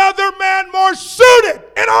another man more suited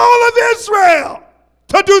in all of Israel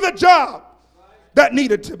to do the job that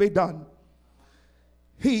needed to be done.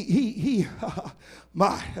 There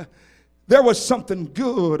was something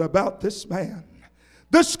good about this man.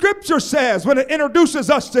 The Scripture says, when it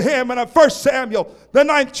introduces us to him in 1 Samuel, the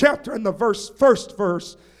 9th chapter and the first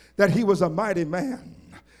verse, that he was a mighty man.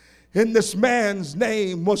 And this man's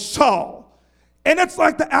name was Saul. And it's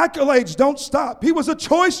like the accolades don't stop. He was a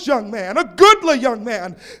choice young man, a goodly young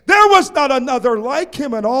man. There was not another like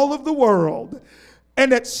him in all of the world.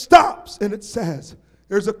 And it stops and it says,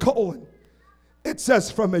 there's a colon. It says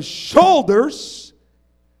from his shoulders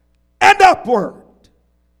and upward.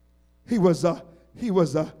 He was a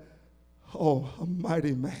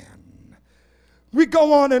mighty man. We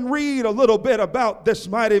go on and read a little bit about this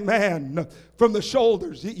mighty man from the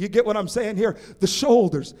shoulders. You get what I'm saying here? The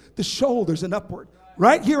shoulders and upward.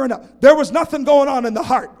 Right here and up. There was nothing going on in the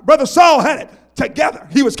heart. Brother Saul had it together.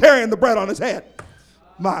 He was carrying the bread on his head.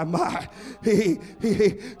 My.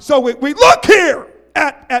 So we look here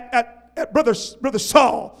at Brother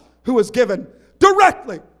Saul, who was given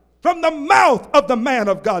directly from the mouth of the man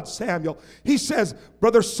of God, Samuel. He says,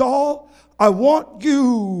 Brother Saul, I want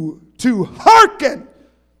you to hearken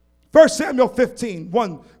 1 Samuel 15,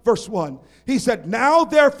 verse 1. He said, now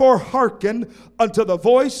therefore hearken unto the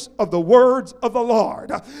voice of the words of the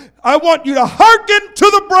Lord. I want you to hearken to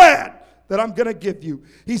the bread that I'm going to give you.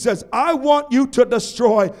 He says, I want you to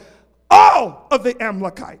destroy all of the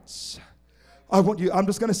Amalekites. I'm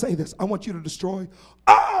just going to say this. I want you to destroy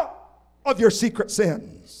all of your secret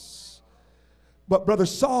sins. But Brother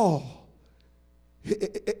Saul,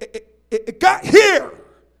 it got here,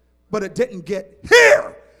 but it didn't get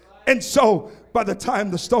here. And so by the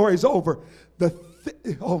time the story's over, the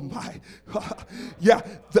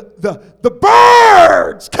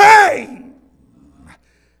birds came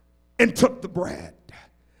and took the bread.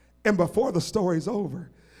 And before the story's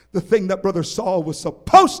over, the thing that Brother Saul was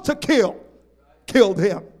supposed to kill, killed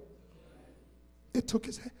him. It took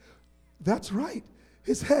his head. That's right.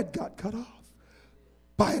 His head got cut off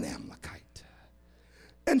by an Amalekite.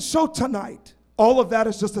 And so tonight, all of that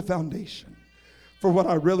is just a foundation for what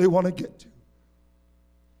I really want to get to.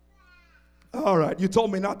 All right, you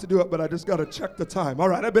told me not to do it, but I just got to check the time. All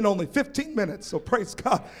right, I've been only 15 minutes, so praise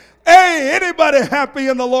God. Hey, anybody happy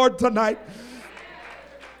in the Lord tonight?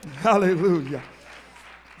 Hallelujah.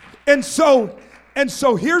 And so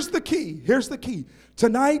here's the key. Here's the key.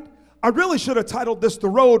 Tonight, I really should have titled this The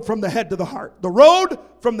Road from the Head to the Heart. The Road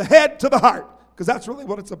from the Head to the Heart, because that's really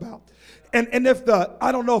what it's about. And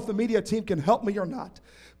I don't know if the media team can help me or not,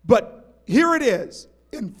 but here it is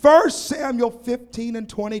in 1 Samuel 15 and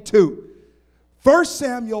 22. 1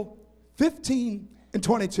 Samuel 15 and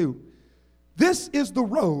 22. This is the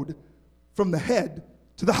road from the head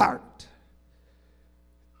to the heart.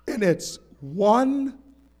 And it's one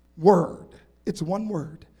word. It's one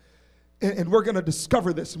word. And we're going to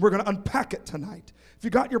discover this. And we're going to unpack it tonight. If you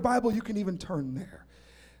got your Bible, you can even turn there.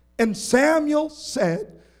 And Samuel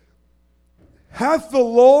said, hath the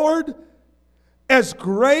Lord as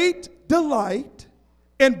great delight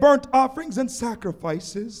in burnt offerings and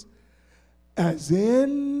sacrifices as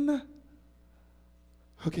in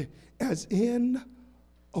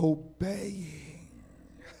obeying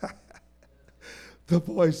the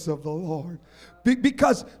voice of the Lord.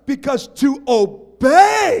 Because to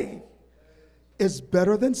obey is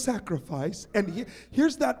better than sacrifice. And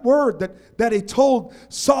here's that word that he told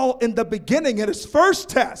Saul in the beginning in his first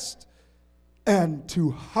test. And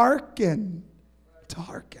to hearken.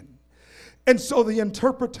 And so the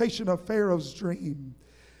interpretation of Pharaoh's dream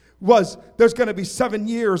was there's going to be 7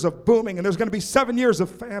 years of booming and there's going to be 7 years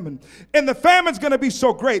of famine. And the famine's going to be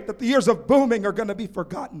so great that the years of booming are going to be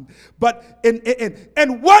forgotten. But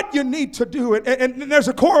and what you need to do, and there's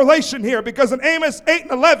a correlation here because in Amos 8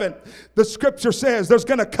 and 11, the scripture says there's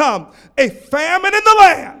going to come a famine in the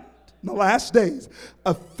land in the last days.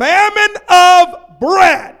 A famine of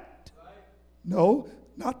bread. No,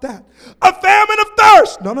 not that. A famine of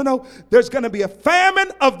thirst. No. There's going to be a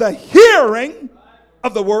famine of the hearing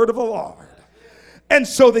of the word of the Lord. And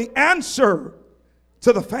so the answer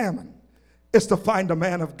to the famine is to find a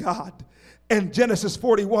man of God. In Genesis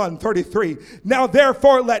 41:33, now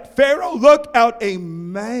therefore let Pharaoh look out a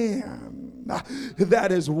man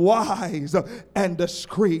that is wise and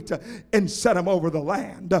discreet and set him over the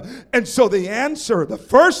land. And so the answer, the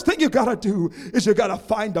first thing you got to do is you got to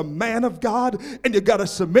find a man of God and you got to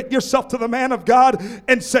submit yourself to the man of God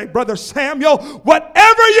and say, Brother Samuel,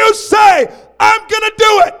 whatever you say, I'm going to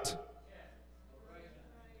do it.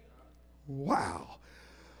 Wow.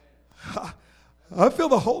 I feel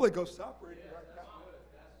the Holy Ghost operating right now.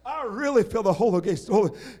 I really feel the Holy Ghost.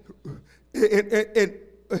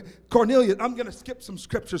 Cornelius, I'm going to skip some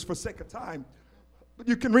scriptures for sake of time. But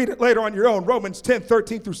you can read it later on your own. Romans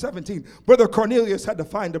 10:13 through 17. Brother Cornelius had to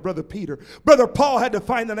find a brother Peter. Brother Paul had to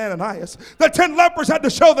find an Ananias. The 10 lepers had to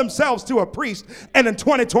show themselves to a priest. And in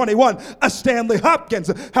 2021, a Stanley Hopkins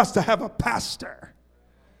has to have a pastor.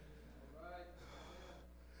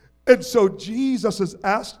 And so Jesus has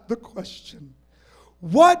asked the question,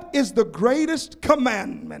 what is the greatest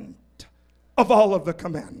commandment of all of the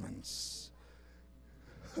commandments?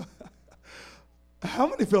 How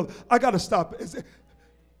many feel, I got to stop. Is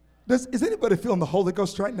anybody feeling the Holy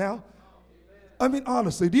Ghost right now? I mean,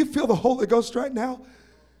 honestly, do you feel the Holy Ghost right now?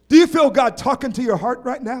 Do you feel God talking to your heart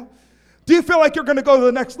right now? Do you feel like you're going to go to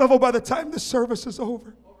the next level by the time this service is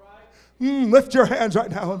over? Lift your hands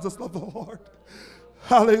right now and just love the Lord.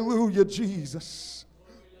 Hallelujah, Jesus.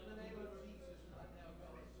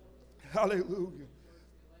 Hallelujah.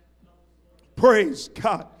 Praise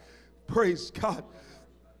God. Praise God.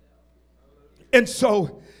 And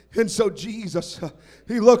so Jesus,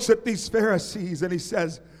 he looks at these Pharisees and he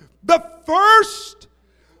says, the first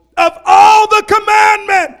of all the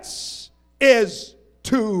commandments is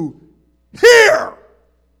to hear.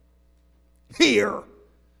 Hear.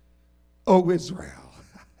 O Israel,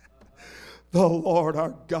 the Lord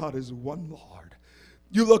our God is one Lord.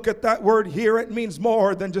 You look at that word here, it means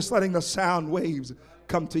more than just letting the sound waves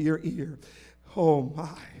come to your ear. Oh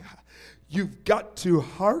my. You've got to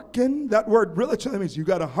hearken. That word really means you've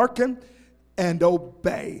got to hearken and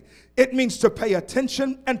obey. It means to pay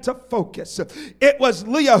attention and to focus. It was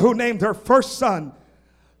Leah who named her first son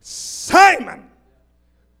Simon,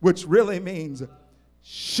 which really means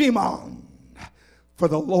Shimon. For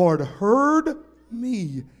the Lord heard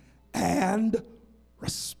me and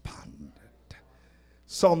responded.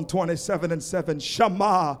 Psalm 27:7,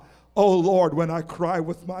 Shema, O Lord, when I cry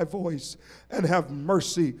with my voice, and have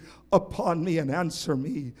mercy upon me and answer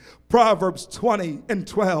me. Proverbs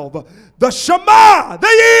 20:12, the Shema, the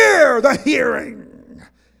ear, the hearing.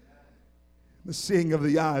 The seeing of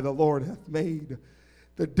the eye the Lord hath made.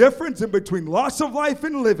 The difference in between loss of life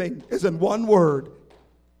and living is in one word,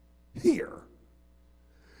 hear.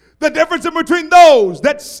 The difference in between those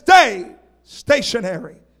that stay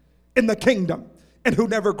stationary in the kingdom and who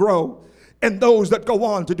never grow, and those that go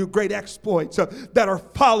on to do great exploits that are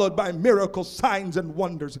followed by miracles, signs, and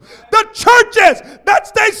wonders. The churches that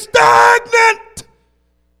stay stagnant,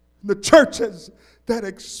 the churches that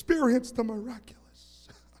experience the miraculous.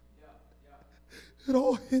 It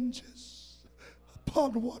all hinges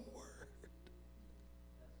upon one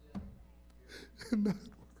word. And that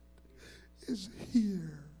word is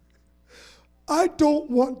here. I don't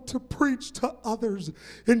want to preach to others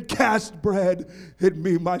and cast bread and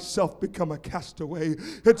me myself become a castaway.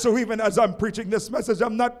 And so even as I'm preaching this message,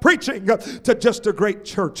 I'm not preaching to just a great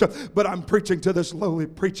church, but I'm preaching to this lowly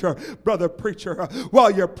preacher. Brother preacher, while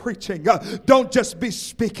you're preaching, don't just be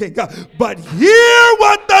speaking, but hear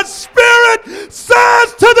what the Spirit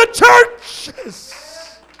says to the churches.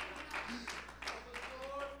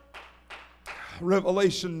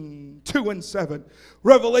 Revelation 2:7,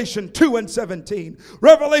 Revelation 2:17,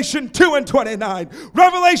 Revelation 2:29,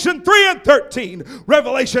 Revelation 3:13,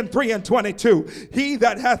 Revelation 3:22. He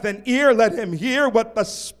that hath an ear, let him hear what the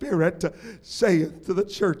Spirit saith to the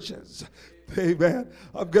churches. Amen.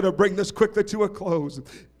 I'm going to bring this quickly to a close.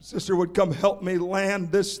 Sister would come help me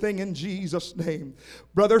land this thing in Jesus' name.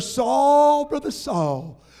 Brother Saul, Brother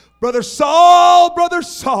Saul, Brother Saul, Brother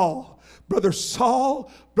Saul, Brother Saul,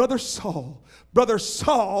 Brother Saul. Brother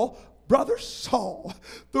Saul, Brother Saul,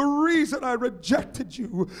 the reason I rejected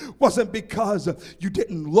you wasn't because you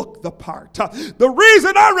didn't look the part. The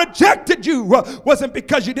reason I rejected you wasn't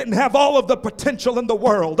because you didn't have all of the potential in the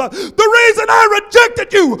world. The reason I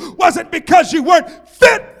rejected you wasn't because you weren't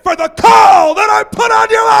fit for the call that I put on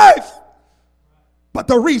your life. But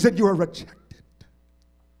the reason you were rejected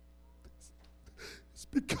is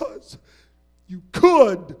because you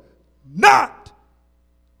could not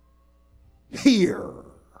hear.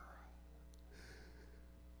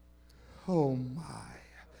 Oh my.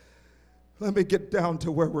 Let me get down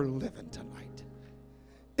to where we're living tonight.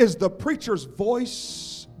 Is the preacher's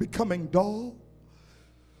voice becoming dull?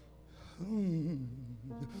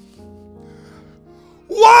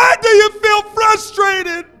 Why do you feel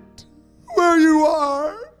frustrated where you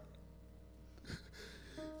are?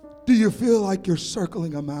 Do you feel like you're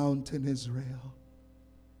circling a mountain, Israel?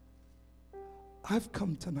 I've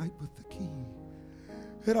come tonight with the key,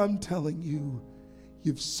 and I'm telling you,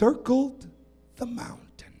 you've circled the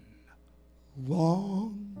mountain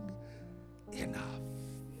long enough.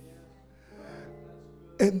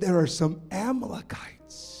 And there are some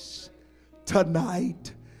Amalekites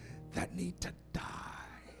tonight that need to die.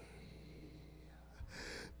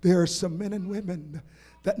 There are some men and women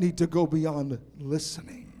that need to go beyond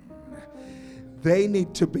listening. They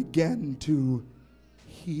need to begin to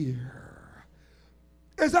hear.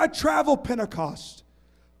 As I travel Pentecost,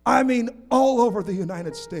 I mean all over the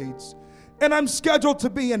United States, and I'm scheduled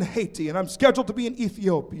to be in Haiti, and I'm scheduled to be in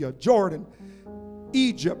Ethiopia, Jordan,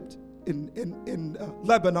 Egypt, in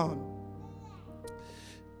Lebanon.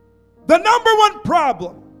 The number one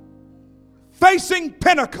problem facing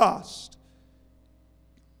Pentecost,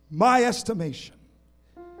 my estimation,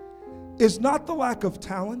 is not the lack of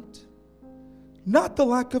talent, not the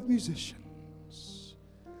lack of musicians,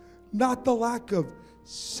 not the lack of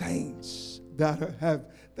saints that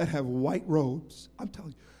have white robes, I'm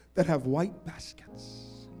telling you, that have white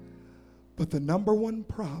baskets. But the number one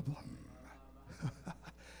problem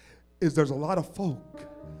is there's a lot of folk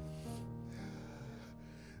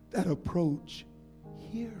that approach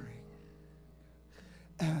hearing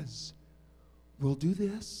as, we'll do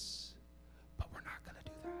this, but we're not going to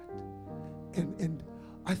do that. And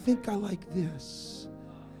I think I like this,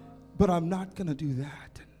 but I'm not going to do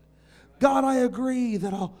that. And God, I agree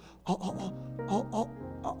that I'll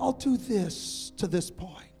do this to this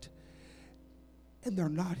point. and they're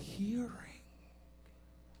not hearing.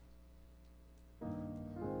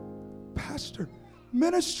 Pastor,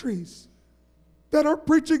 ministries that are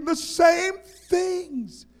preaching the same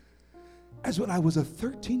things as when I was a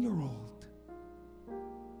 13-year-old.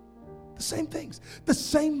 The same things, the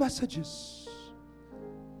same messages.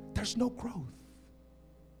 There's no growth.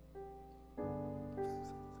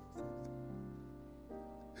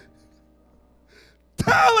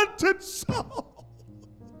 Talented souls.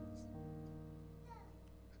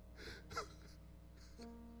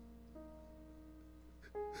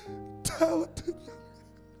 Talented young men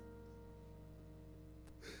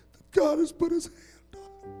that God has put his hand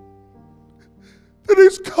on, that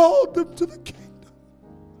he's called them to the kingdom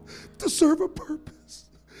to serve a purpose.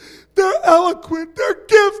 They're eloquent, they're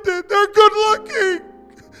gifted, they're good looking,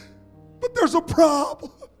 but there's a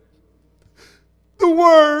problem. The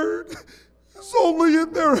word is only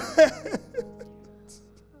in their hands,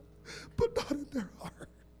 but not in their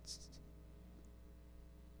hearts.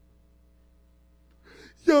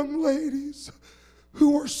 Young ladies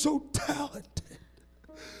who are so talented,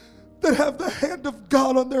 that have the hand of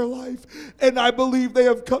God on their life, and I believe they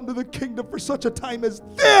have come to the kingdom for such a time as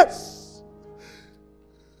this.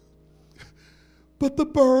 But the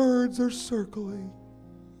birds are circling.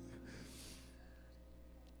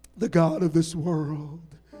 The God of this world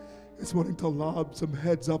is wanting to lob some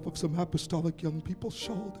heads up of some apostolic young people's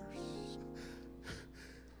shoulders.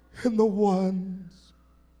 And the ones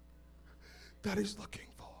that he's looking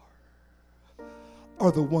for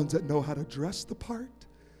are the ones that know how to dress the part,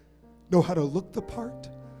 know how to look the part,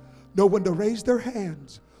 know when to raise their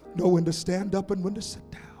hands, know when to stand up and when to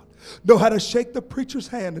sit down, know how to shake the preacher's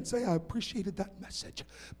hand and say, I appreciated that message.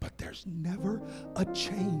 But there's never a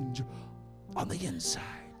change on the inside.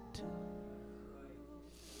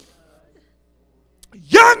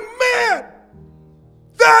 Young men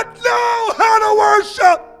that know how to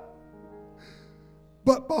worship,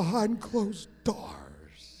 but behind closed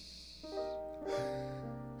doors,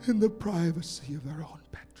 in the privacy of their own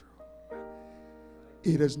bedroom,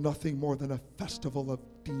 it is nothing more than a festival of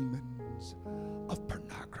demons, of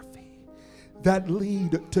pornography, that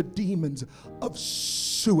lead to demons of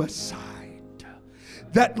suicide,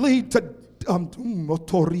 that lead to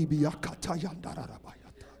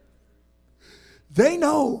they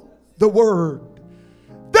know the word.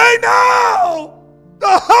 They know the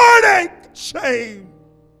heartache, shame.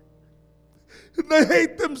 And they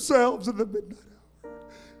hate themselves in the midnight hour.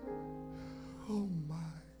 Oh my.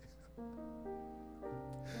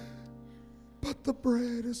 But the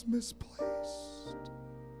bread is misplaced.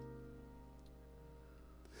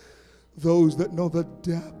 Those that know the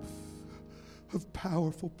depth of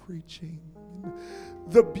powerful preaching,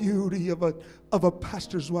 the beauty of a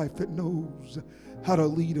pastor's wife that knows how to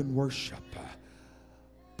lead in worship.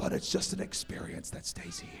 But it's just an experience that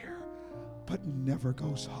stays here, but never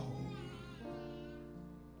goes home.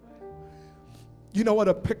 You know what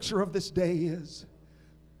a picture of this day is?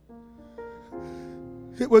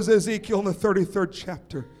 It was Ezekiel in the 33rd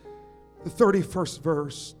chapter, the 31st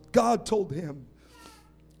verse. God told him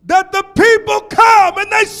that the people come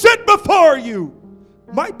and they sit before you,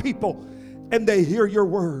 my people, and they hear your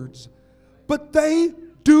words, but they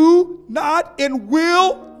do not and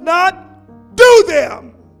will not do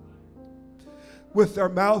them. With their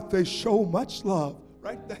mouth they show much love.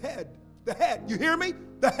 Right? The head. You hear me?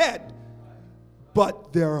 The head.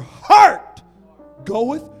 But their heart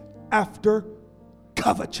goeth after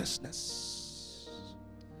covetousness.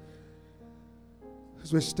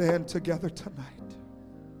 As we stand together tonight,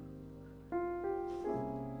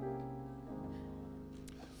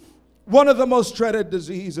 one of the most dreaded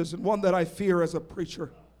diseases, and one that I fear as a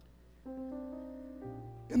preacher,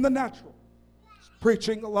 in the natural,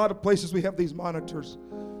 preaching, a lot of places we have these monitors.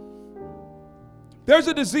 There's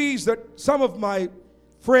a disease that some of my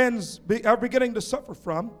friends are beginning to suffer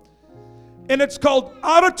from, and it's called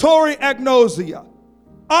auditory agnosia.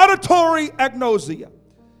 Auditory agnosia.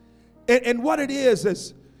 And what it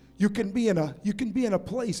is you can be in a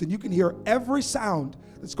place and you can hear every sound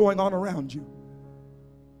that's going on around you.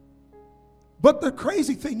 But the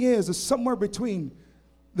crazy thing is somewhere between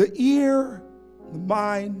the ear, the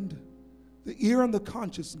mind, the ear and the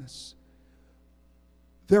consciousness,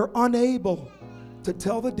 they're unable to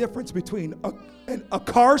tell the difference between a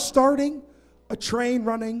car starting, a train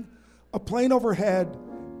running, a plane overhead,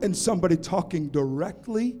 and somebody talking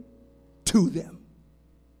directly to them.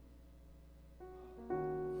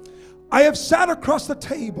 I have sat across the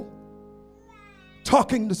table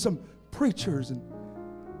talking to some preachers,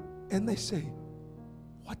 and they say,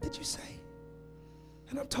 what did you say?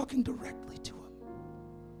 And I'm talking directly to them.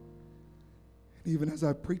 And even as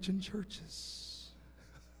I preach in churches,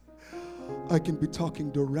 I can be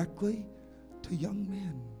talking directly to young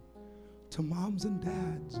men, to moms and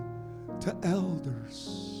dads, to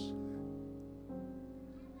elders.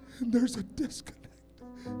 And there's a disconnect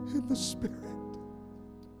in the spirit.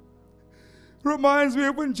 Reminds me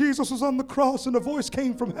of when Jesus was on the cross and a voice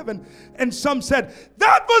came from heaven, and some said,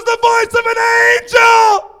 that was the voice of an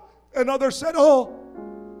angel. And others said, oh,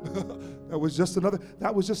 that was just thunder.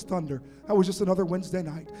 That was just another Wednesday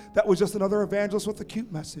night. That was just another evangelist with a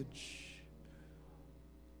cute message.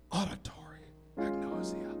 Auditory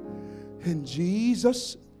agnosia. And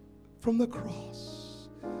Jesus from the cross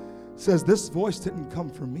says, this voice didn't come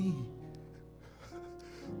from me,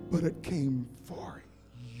 but it came for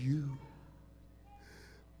you.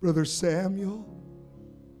 Brother Samuel,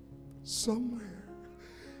 somewhere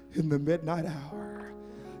in the midnight hour,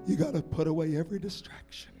 you got to put away every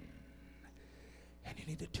distraction. And you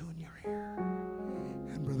need to tune your ear.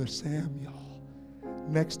 And Brother Samuel,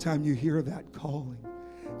 next time you hear that calling,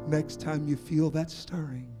 next time you feel that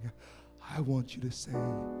stirring, I want you to say,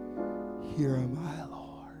 here am I,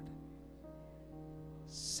 Lord.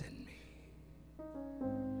 Send me.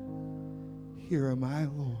 Here am I,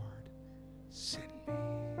 Lord. Send me.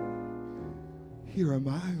 Here am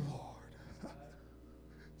I, Lord.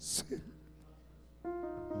 Send me.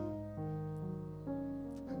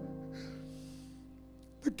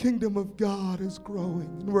 The kingdom of God is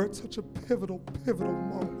growing, and we're at such a pivotal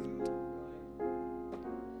moment.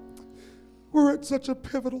 We're at such a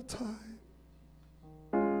pivotal time.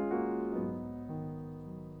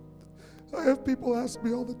 I have people ask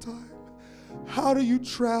me all the time, how do you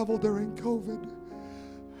travel during COVID?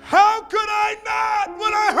 How could I not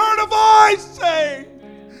when I heard a voice say,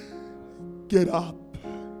 get up,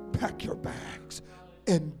 pack your bags,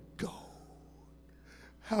 and go?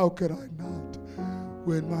 How could I not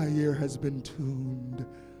when my ear has been tuned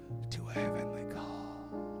to a heavenly call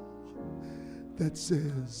that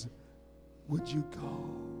says, would you go?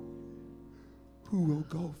 Who will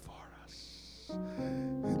go for us?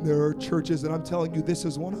 And there are churches, and I'm telling you, this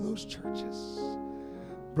is one of those churches.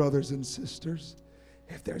 Brothers and sisters,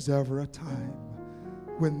 if there's ever a time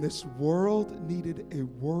when this world needed a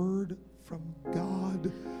word from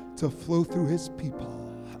God to flow through his people,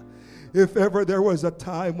 if ever there was a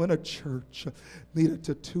time when a church needed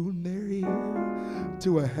to tune their ear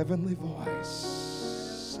to a heavenly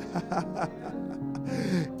voice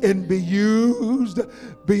and be used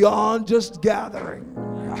beyond just gathering,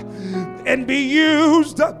 and be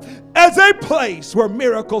used as a place where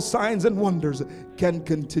miracles, signs, and wonders can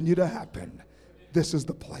continue to happen, this is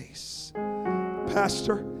the place.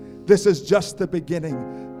 Pastor, this is just the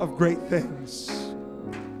beginning of great things.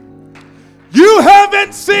 You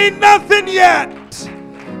haven't seen nothing yet.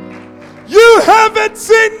 You haven't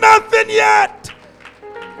seen nothing yet.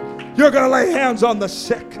 You're going to lay hands on the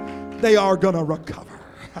sick. They are going to recover.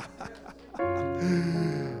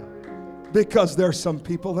 Because there's some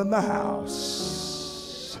people in the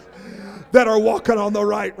house that are walking on the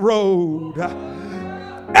right road.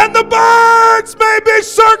 And the birds may be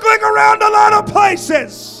circling around a lot of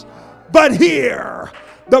places, but here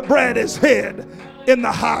the bread is hid in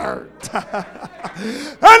the heart. And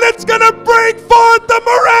it's going to bring forth the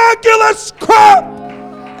miraculous crop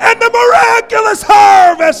and the miraculous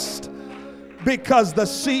harvest, because the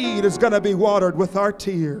seed is going to be watered with our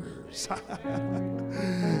tears.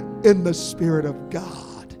 In the Spirit of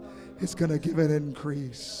God is going to give an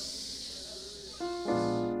increase.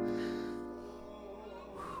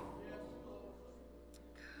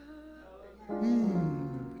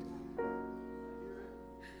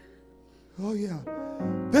 Oh yeah.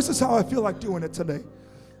 This is how I feel like doing it today.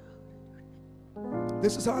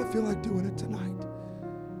 This is how I feel like doing it tonight.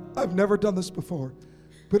 I've never done this before,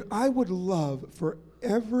 but I would love for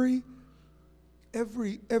every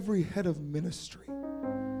head of ministry,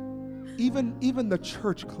 even the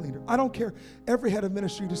church cleaner, I don't care, every head of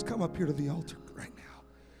ministry, just come up here to the altar right now.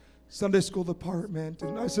 Sunday school department,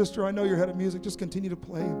 and my sister, I know you're head of music, just continue to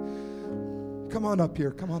play. Come on up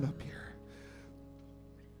here, come on up here.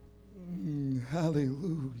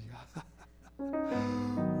 Hallelujah.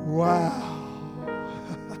 Wow.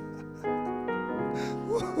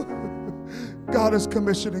 God is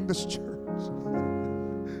commissioning this church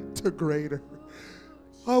to greater.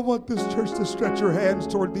 I want this church to stretch your hands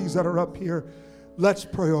toward these that are up here. Let's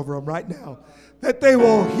pray over them right now, that they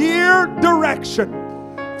will hear direction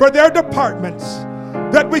for their departments,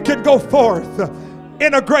 that we can go forth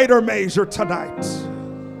in a greater measure tonight.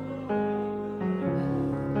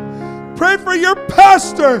 Pray for your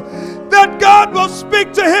pastor, that God will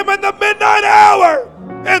speak to him in the midnight hour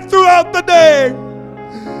and throughout the day,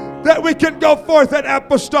 that we can go forth in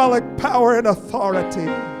apostolic power and authority.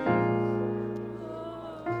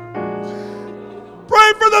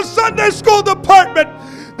 pray for the Sunday school department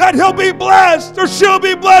that he'll be blessed or she'll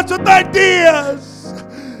be blessed with ideas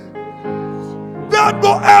that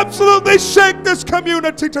will absolutely shake this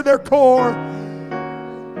community to their core.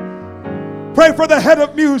 Pray for the head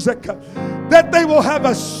of music, that they will have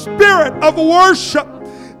a spirit of worship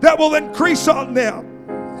that will increase on them.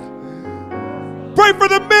 Pray for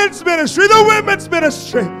the men's ministry, the women's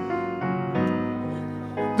ministry,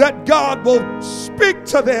 that God will speak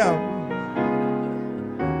to them.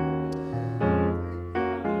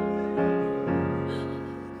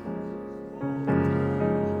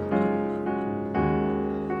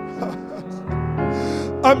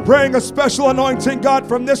 I'm praying a special anointing, God,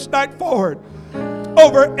 from this night forward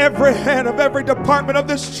over every head of every department of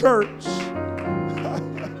this church.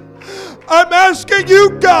 I'm asking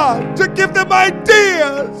you, God, to give them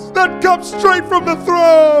ideas that come straight from the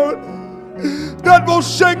throne, that will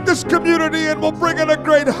shake this community and will bring in a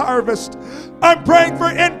great harvest. I'm praying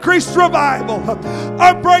for increased revival.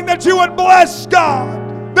 I'm praying that you would bless,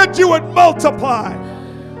 God, that you would multiply,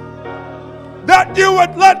 that you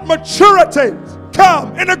would let maturity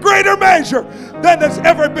come in a greater measure than has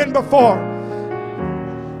ever been before.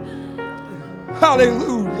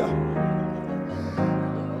 Hallelujah.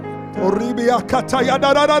 I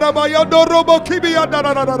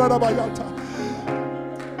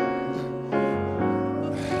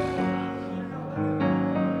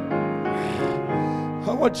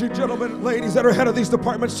want you gentlemen and ladies that are head of these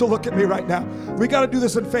departments to look at me right now. We got to do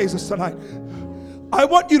this in phases tonight. I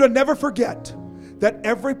want you to never forget that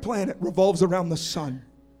every planet revolves around the sun.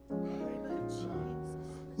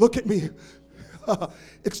 Look at me.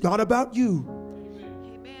 It's not about you.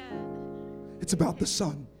 It's about the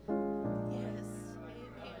sun.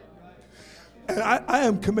 And I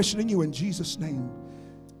am commissioning you in Jesus' name.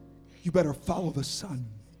 You better follow the sun.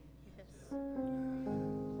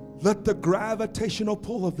 Let the gravitational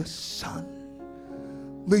pull of the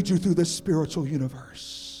sun lead you through this spiritual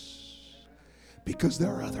universe. Because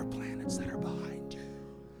there are other planets that are behind you,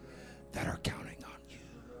 that are counting on you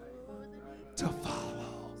to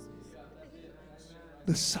follow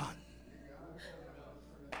the sun.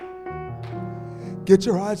 Get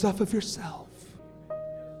your eyes off of yourself.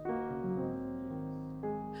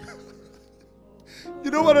 You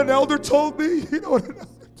know what an elder told me? You know what an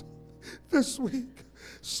elder told me this week?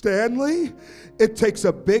 Stanley, it takes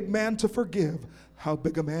a big man to forgive. How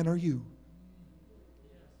big a man are you?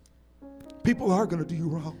 People are going to do you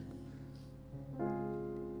wrong.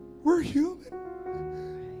 We're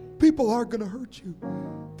human. People are going to hurt you.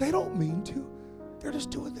 They don't mean to. They're just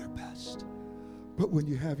doing their best. But when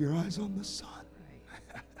you have your eyes on the sun,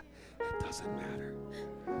 it doesn't matter.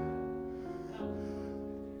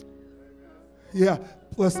 Yeah,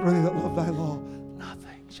 blessed are they that love thy law.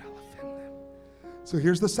 Nothing shall offend them. So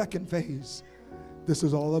here's the second phase. This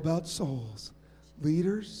is all about souls,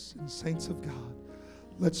 leaders and saints of God.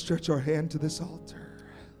 Let's stretch our hand to this altar.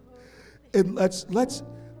 And let's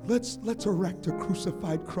erect a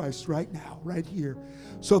crucified Christ right now, right here,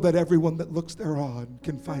 so that everyone that looks thereon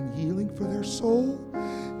can find healing for their soul,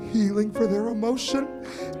 healing for their emotion,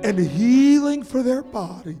 and healing for their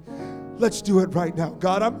body. Let's do it right now.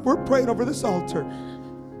 God, we're praying over this altar.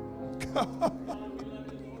 God,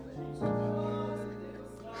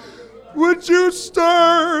 would you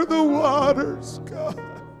stir the waters, God?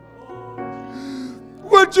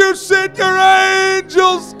 Would you send your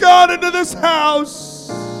angels, God, into this house?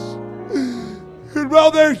 And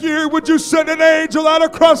while they're here, would you send an angel out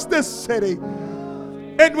across this city?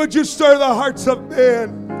 And would you stir the hearts of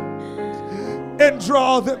men and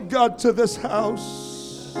draw them, God, to this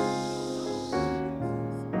house?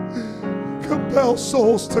 Compel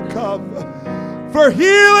souls to come for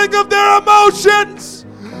healing of their emotions,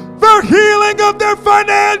 for healing of their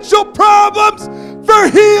financial problems, for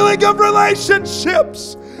healing of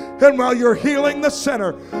relationships. And while you're healing the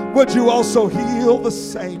sinner, would you also heal the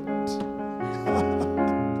saint?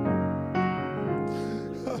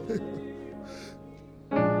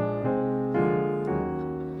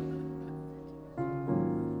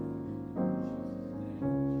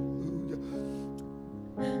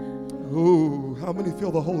 Ooh, how many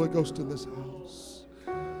feel the Holy Ghost in this house?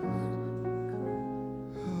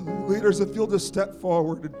 Leaders, if you'll just step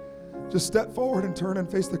forward and turn and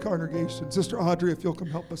face the congregation. Sister Audrey, if you'll come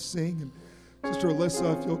help us sing. And Sister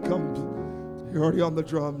Alyssa, if you'll come. You're already on the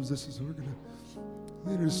drums. This is we're gonna.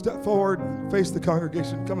 Leaders, step forward and face the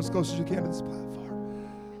congregation. Come as close as you can to this platform.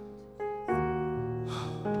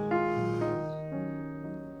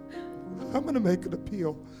 I'm going to make an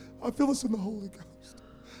appeal. I feel this in the Holy Ghost.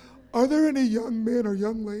 Are there any young men or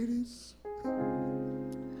young ladies?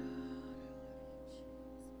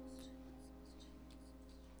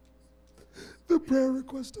 prayer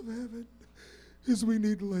request of heaven is we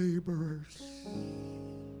need laborers.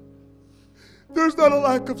 There's not a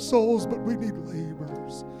lack of souls, but we need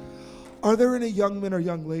laborers. Are there any young men or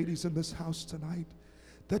young ladies in this house tonight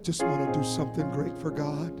that just want to do something great for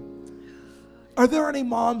God? Are there any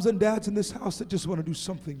moms and dads in this house that just want to do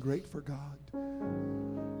something great for God?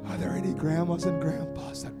 Are there any grandmas and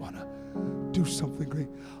grandpas that want to do something great?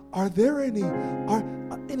 Are there any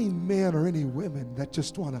men or any women that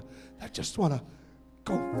just want to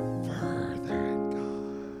go further in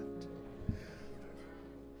God?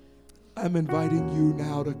 I'm inviting you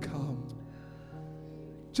now to come.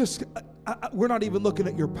 Just we're not even looking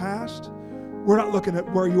at your past. We're not looking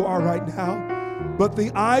at where you are right now. But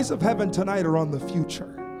the eyes of heaven tonight are on the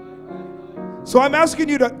future. So I'm asking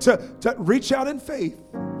you to reach out in faith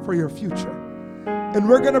for your future. And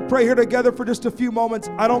we're going to pray here together for just a few moments.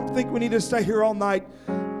 I don't think we need to stay here all night.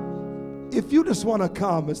 If you just want to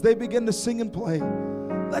come as they begin to sing and play,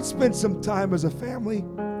 let's spend some time as a family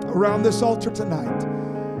around this altar tonight.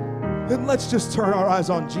 And let's just turn our eyes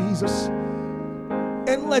on Jesus.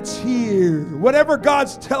 And let's hear whatever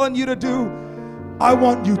God's telling you to do. I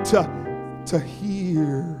want you to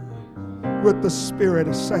hear what the Spirit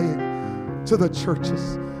is saying to the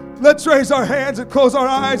churches. Let's raise our hands and close our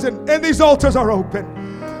eyes, and these altars are open.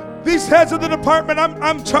 These heads of the department,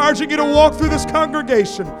 I'm charging you to walk through this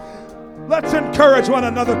congregation. Let's encourage one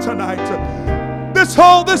another tonight. This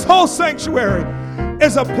whole sanctuary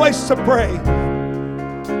is a place to pray.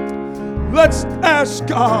 Let's ask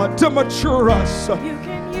God to mature us,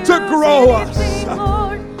 to grow us,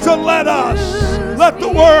 to let the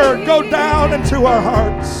word go down into our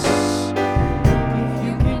hearts. If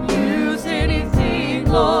you can use anything,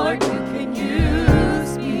 Lord, you can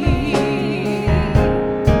use me.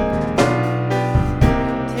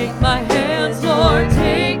 Take my hands, Lord,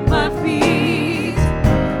 take my feet.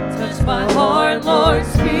 Touch my heart, Lord,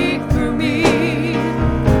 speak through me.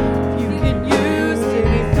 If you can use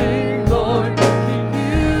anything, Lord, you can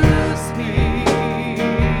use me.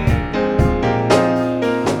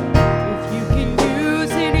 If you can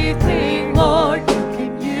use anything, Lord, you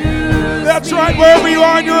can use That's me. right, wherever you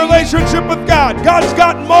are in your relationship with God, God's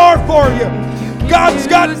got more for you. God's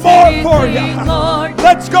got more for you.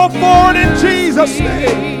 Let's go forward in Jesus'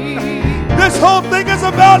 name. This whole thing is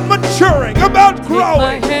about maturing, about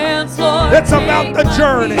growing. It's about the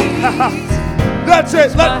journey. That's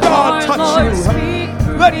it. Let God touch you.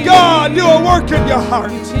 Let God do a work in your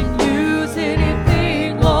heart. You can use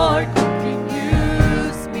anything, Lord, you can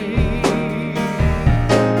use me.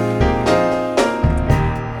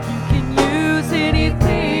 You can use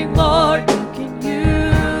anything, Lord, you can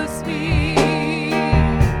use me.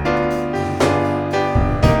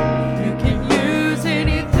 You can use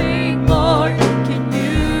anything, Lord, you can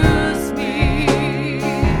use me.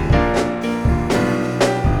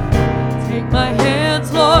 Take my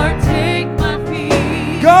hands, Lord, take my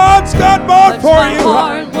feet. God's got more Touch for my you.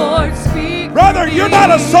 heart, Lord, speak Brother, to you're me.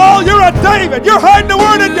 not a Saul, you're a David. You're hiding the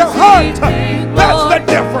word in your heart. Anything, That's Lord, the you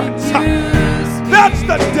difference. can use me. That's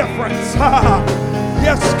the difference.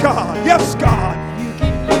 Yes, God. Yes, God. You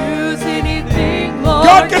can use anything, Lord.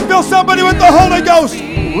 God can fill somebody with the Holy Ghost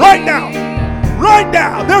right now. Right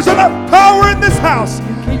now. There's enough power in this house.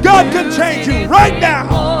 God can change you right now.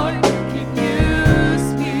 Lord, you can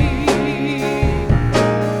use me.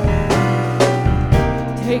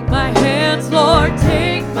 Take my hands, Lord,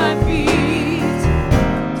 take my feet.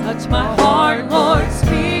 Touch my heart, Lord,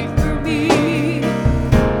 speak through me.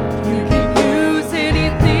 You can use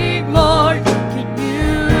anything, Lord, you can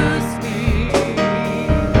use me.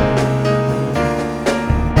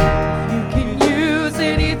 You can use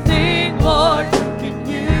anything, Lord, you can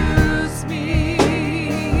use me.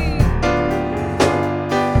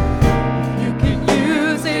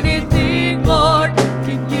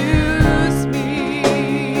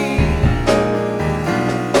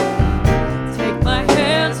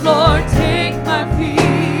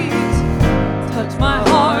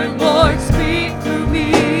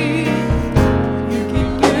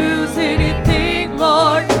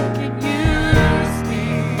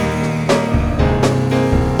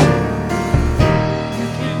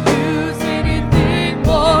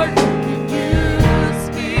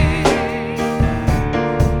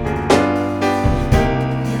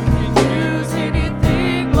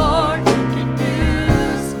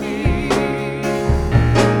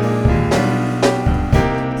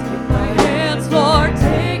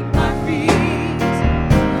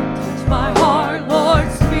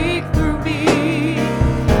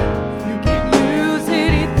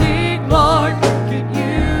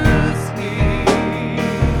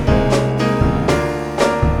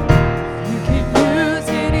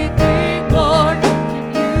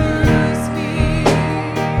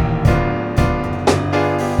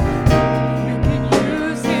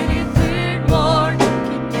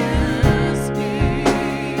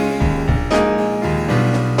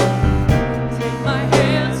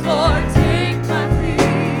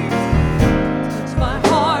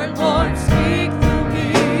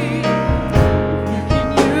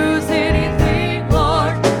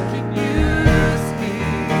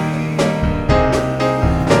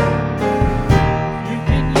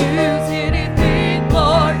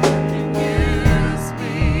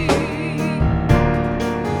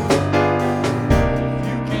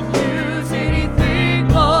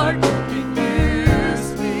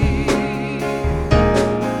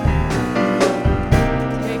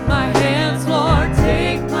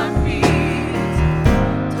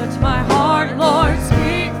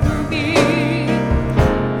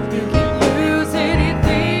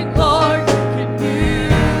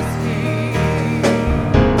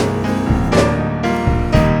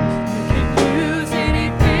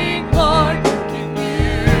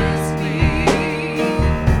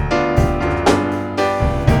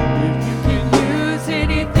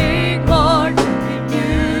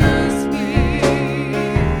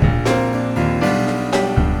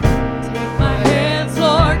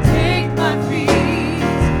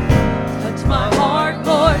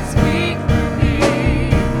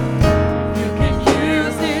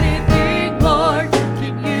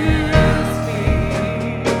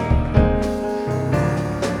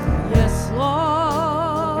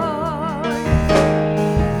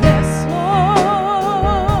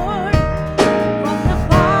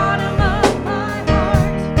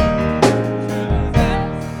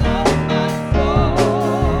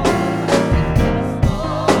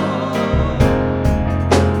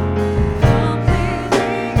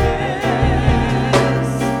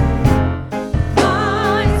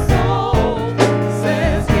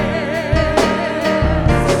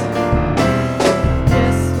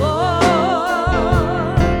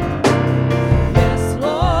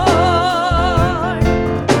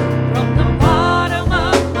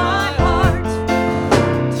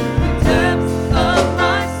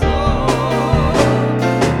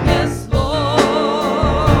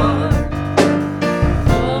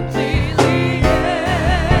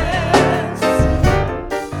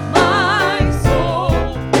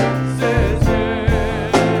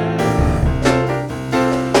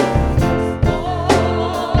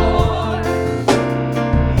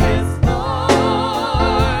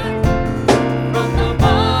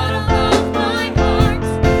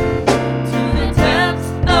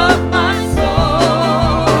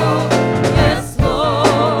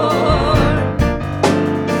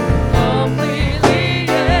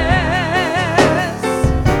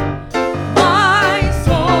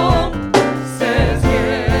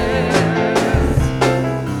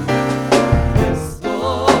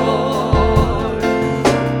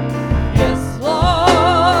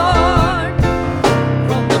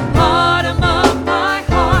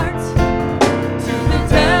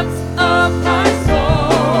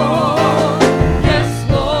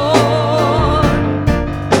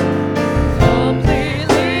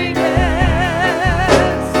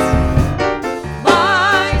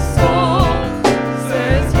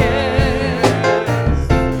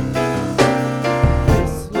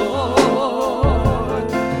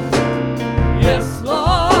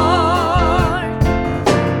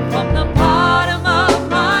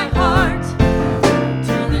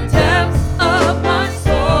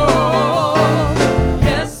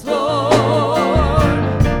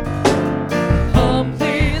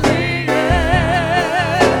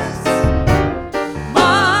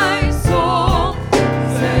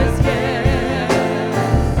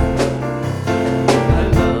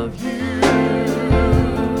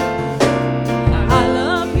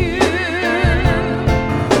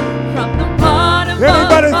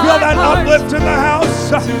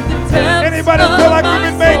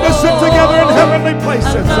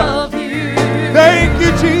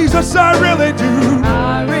 Jesus, I really do.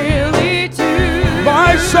 I really do.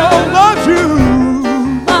 My soul loves you.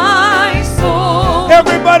 My soul.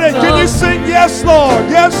 Everybody, can you sing yes, Lord?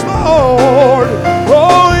 Yes, Lord.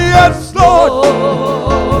 Oh, yes,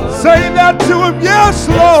 Lord. Say that to him. Yes,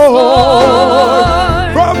 Lord.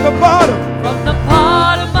 From the bottom of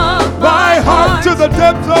my heart to the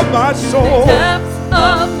depths of my soul. depths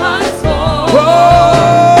of my soul.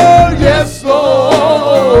 Oh, yes,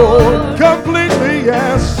 Lord. Completely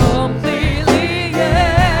yes. Completely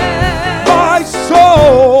yes. My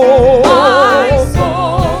soul. My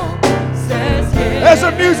soul says yes. As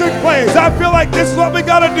the music plays, I feel like this is what we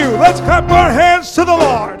got to do. Let's clap our hands to the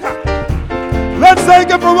Lord. Let's thank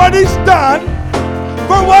him for what he's done,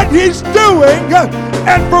 for what he's doing,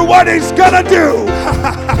 and for what he's going to do.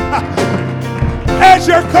 As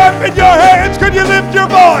you're clapping your hands, can you lift your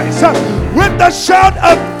voice with the shout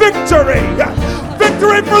of victory?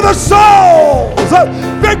 Victory for the souls,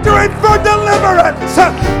 victory for deliverance,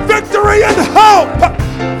 victory in hope,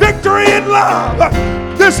 victory in love.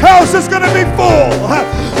 This house is going to be full.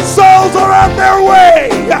 Souls are on their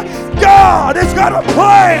way. God has got a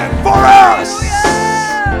plan for us.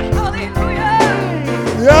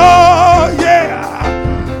 Oh, yeah.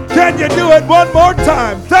 Can you do it one more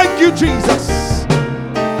time? Thank you, Jesus.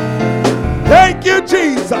 Thank you,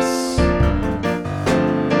 Jesus.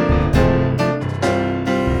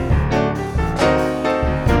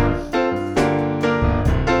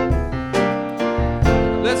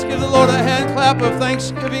 Let's give the Lord a hand clap of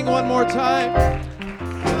thanksgiving one more time.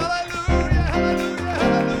 Hallelujah, hallelujah,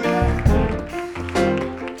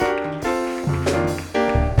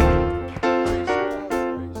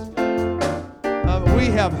 hallelujah. We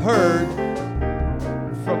have heard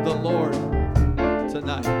from the Lord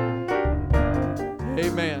tonight.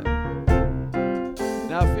 Amen.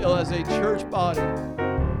 And I feel as a church body,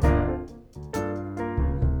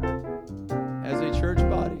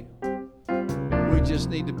 we just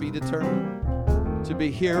need to be determined to be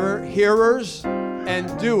hearers and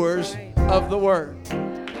doers of the word.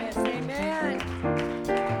 Yes, amen.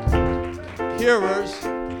 Hearers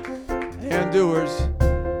and doers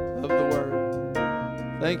of the word.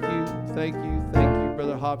 Thank you,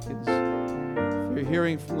 Brother Hopkins, for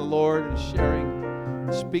hearing from the Lord and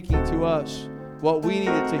sharing, speaking to us what we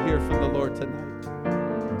needed to hear from the Lord tonight.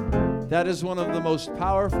 That is one of the most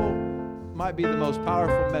powerful, might be the most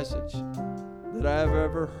powerful message that I have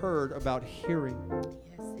ever heard about hearing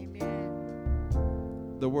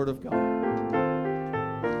the Word of God.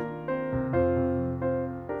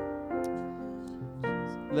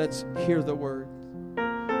 Let's hear the Word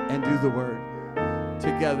and do the Word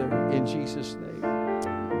together in Jesus' name.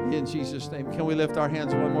 In Jesus' name. Can we lift our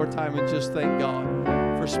hands one more time and just thank God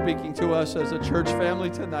for speaking to us as a church family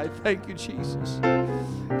tonight? Thank you, Jesus.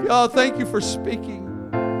 God, thank you for speaking.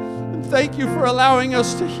 And thank you for allowing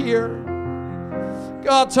us to hear.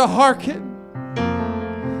 God, to hearken,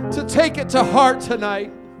 to take it to heart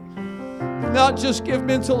tonight. Not just give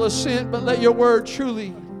mental assent, but let your word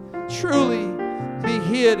truly, truly be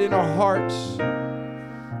hid in our hearts.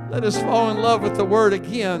 Let us fall in love with the word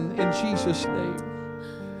again in Jesus' name.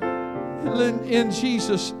 In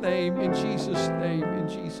Jesus' name, in Jesus' name, in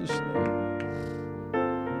Jesus' name.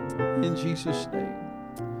 In Jesus' name.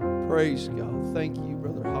 Praise God. Thank you,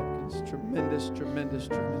 Brother Hopkins. Tremendous, tremendous,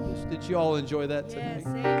 tremendous. Did you all enjoy that tonight?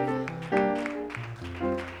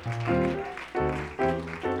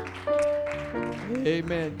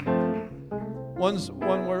 Amen.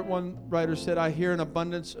 One writer said, I hear an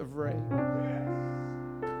abundance of rain.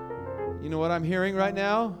 You know what I'm hearing right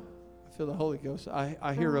now? I feel the Holy Ghost.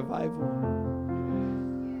 I hear revival.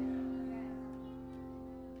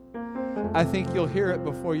 I think you'll hear it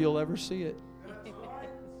before you'll ever see it.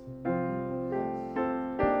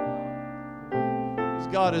 Because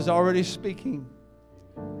God is already speaking.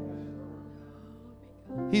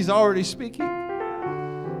 He's already speaking.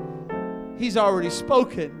 He's already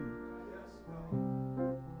spoken.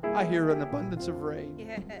 I hear an abundance of rain.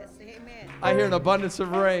 Yes, amen. I hear an abundance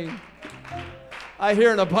of rain. I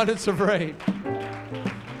hear an abundance of rain.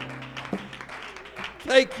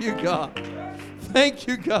 Thank you, God. Thank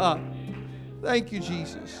you, God. Thank you,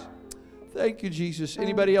 Jesus. Thank you, Jesus.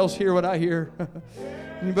 Anybody else hear what I hear?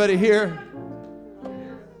 Anybody hear?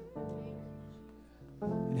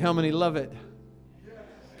 And how many love it?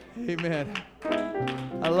 Amen.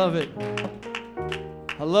 I love it.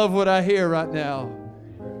 I love what I hear right now.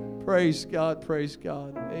 Praise God, praise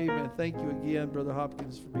God. Amen. Thank you again, Brother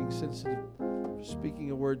Hopkins, for being sensitive, for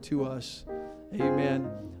speaking a word to us. Amen.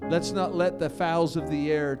 Let's not let the fowls of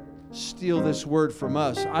the air steal this word from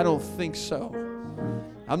us. I don't think so.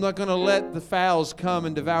 I'm not going to let the fowls come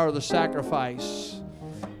and devour the sacrifice.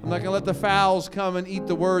 I'm not going to let the fowls come and eat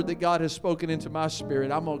the word that God has spoken into my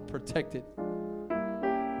spirit. I'm going to protect it.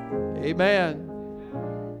 Amen.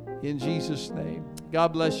 In Jesus' name. God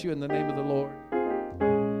bless you in the name of the Lord.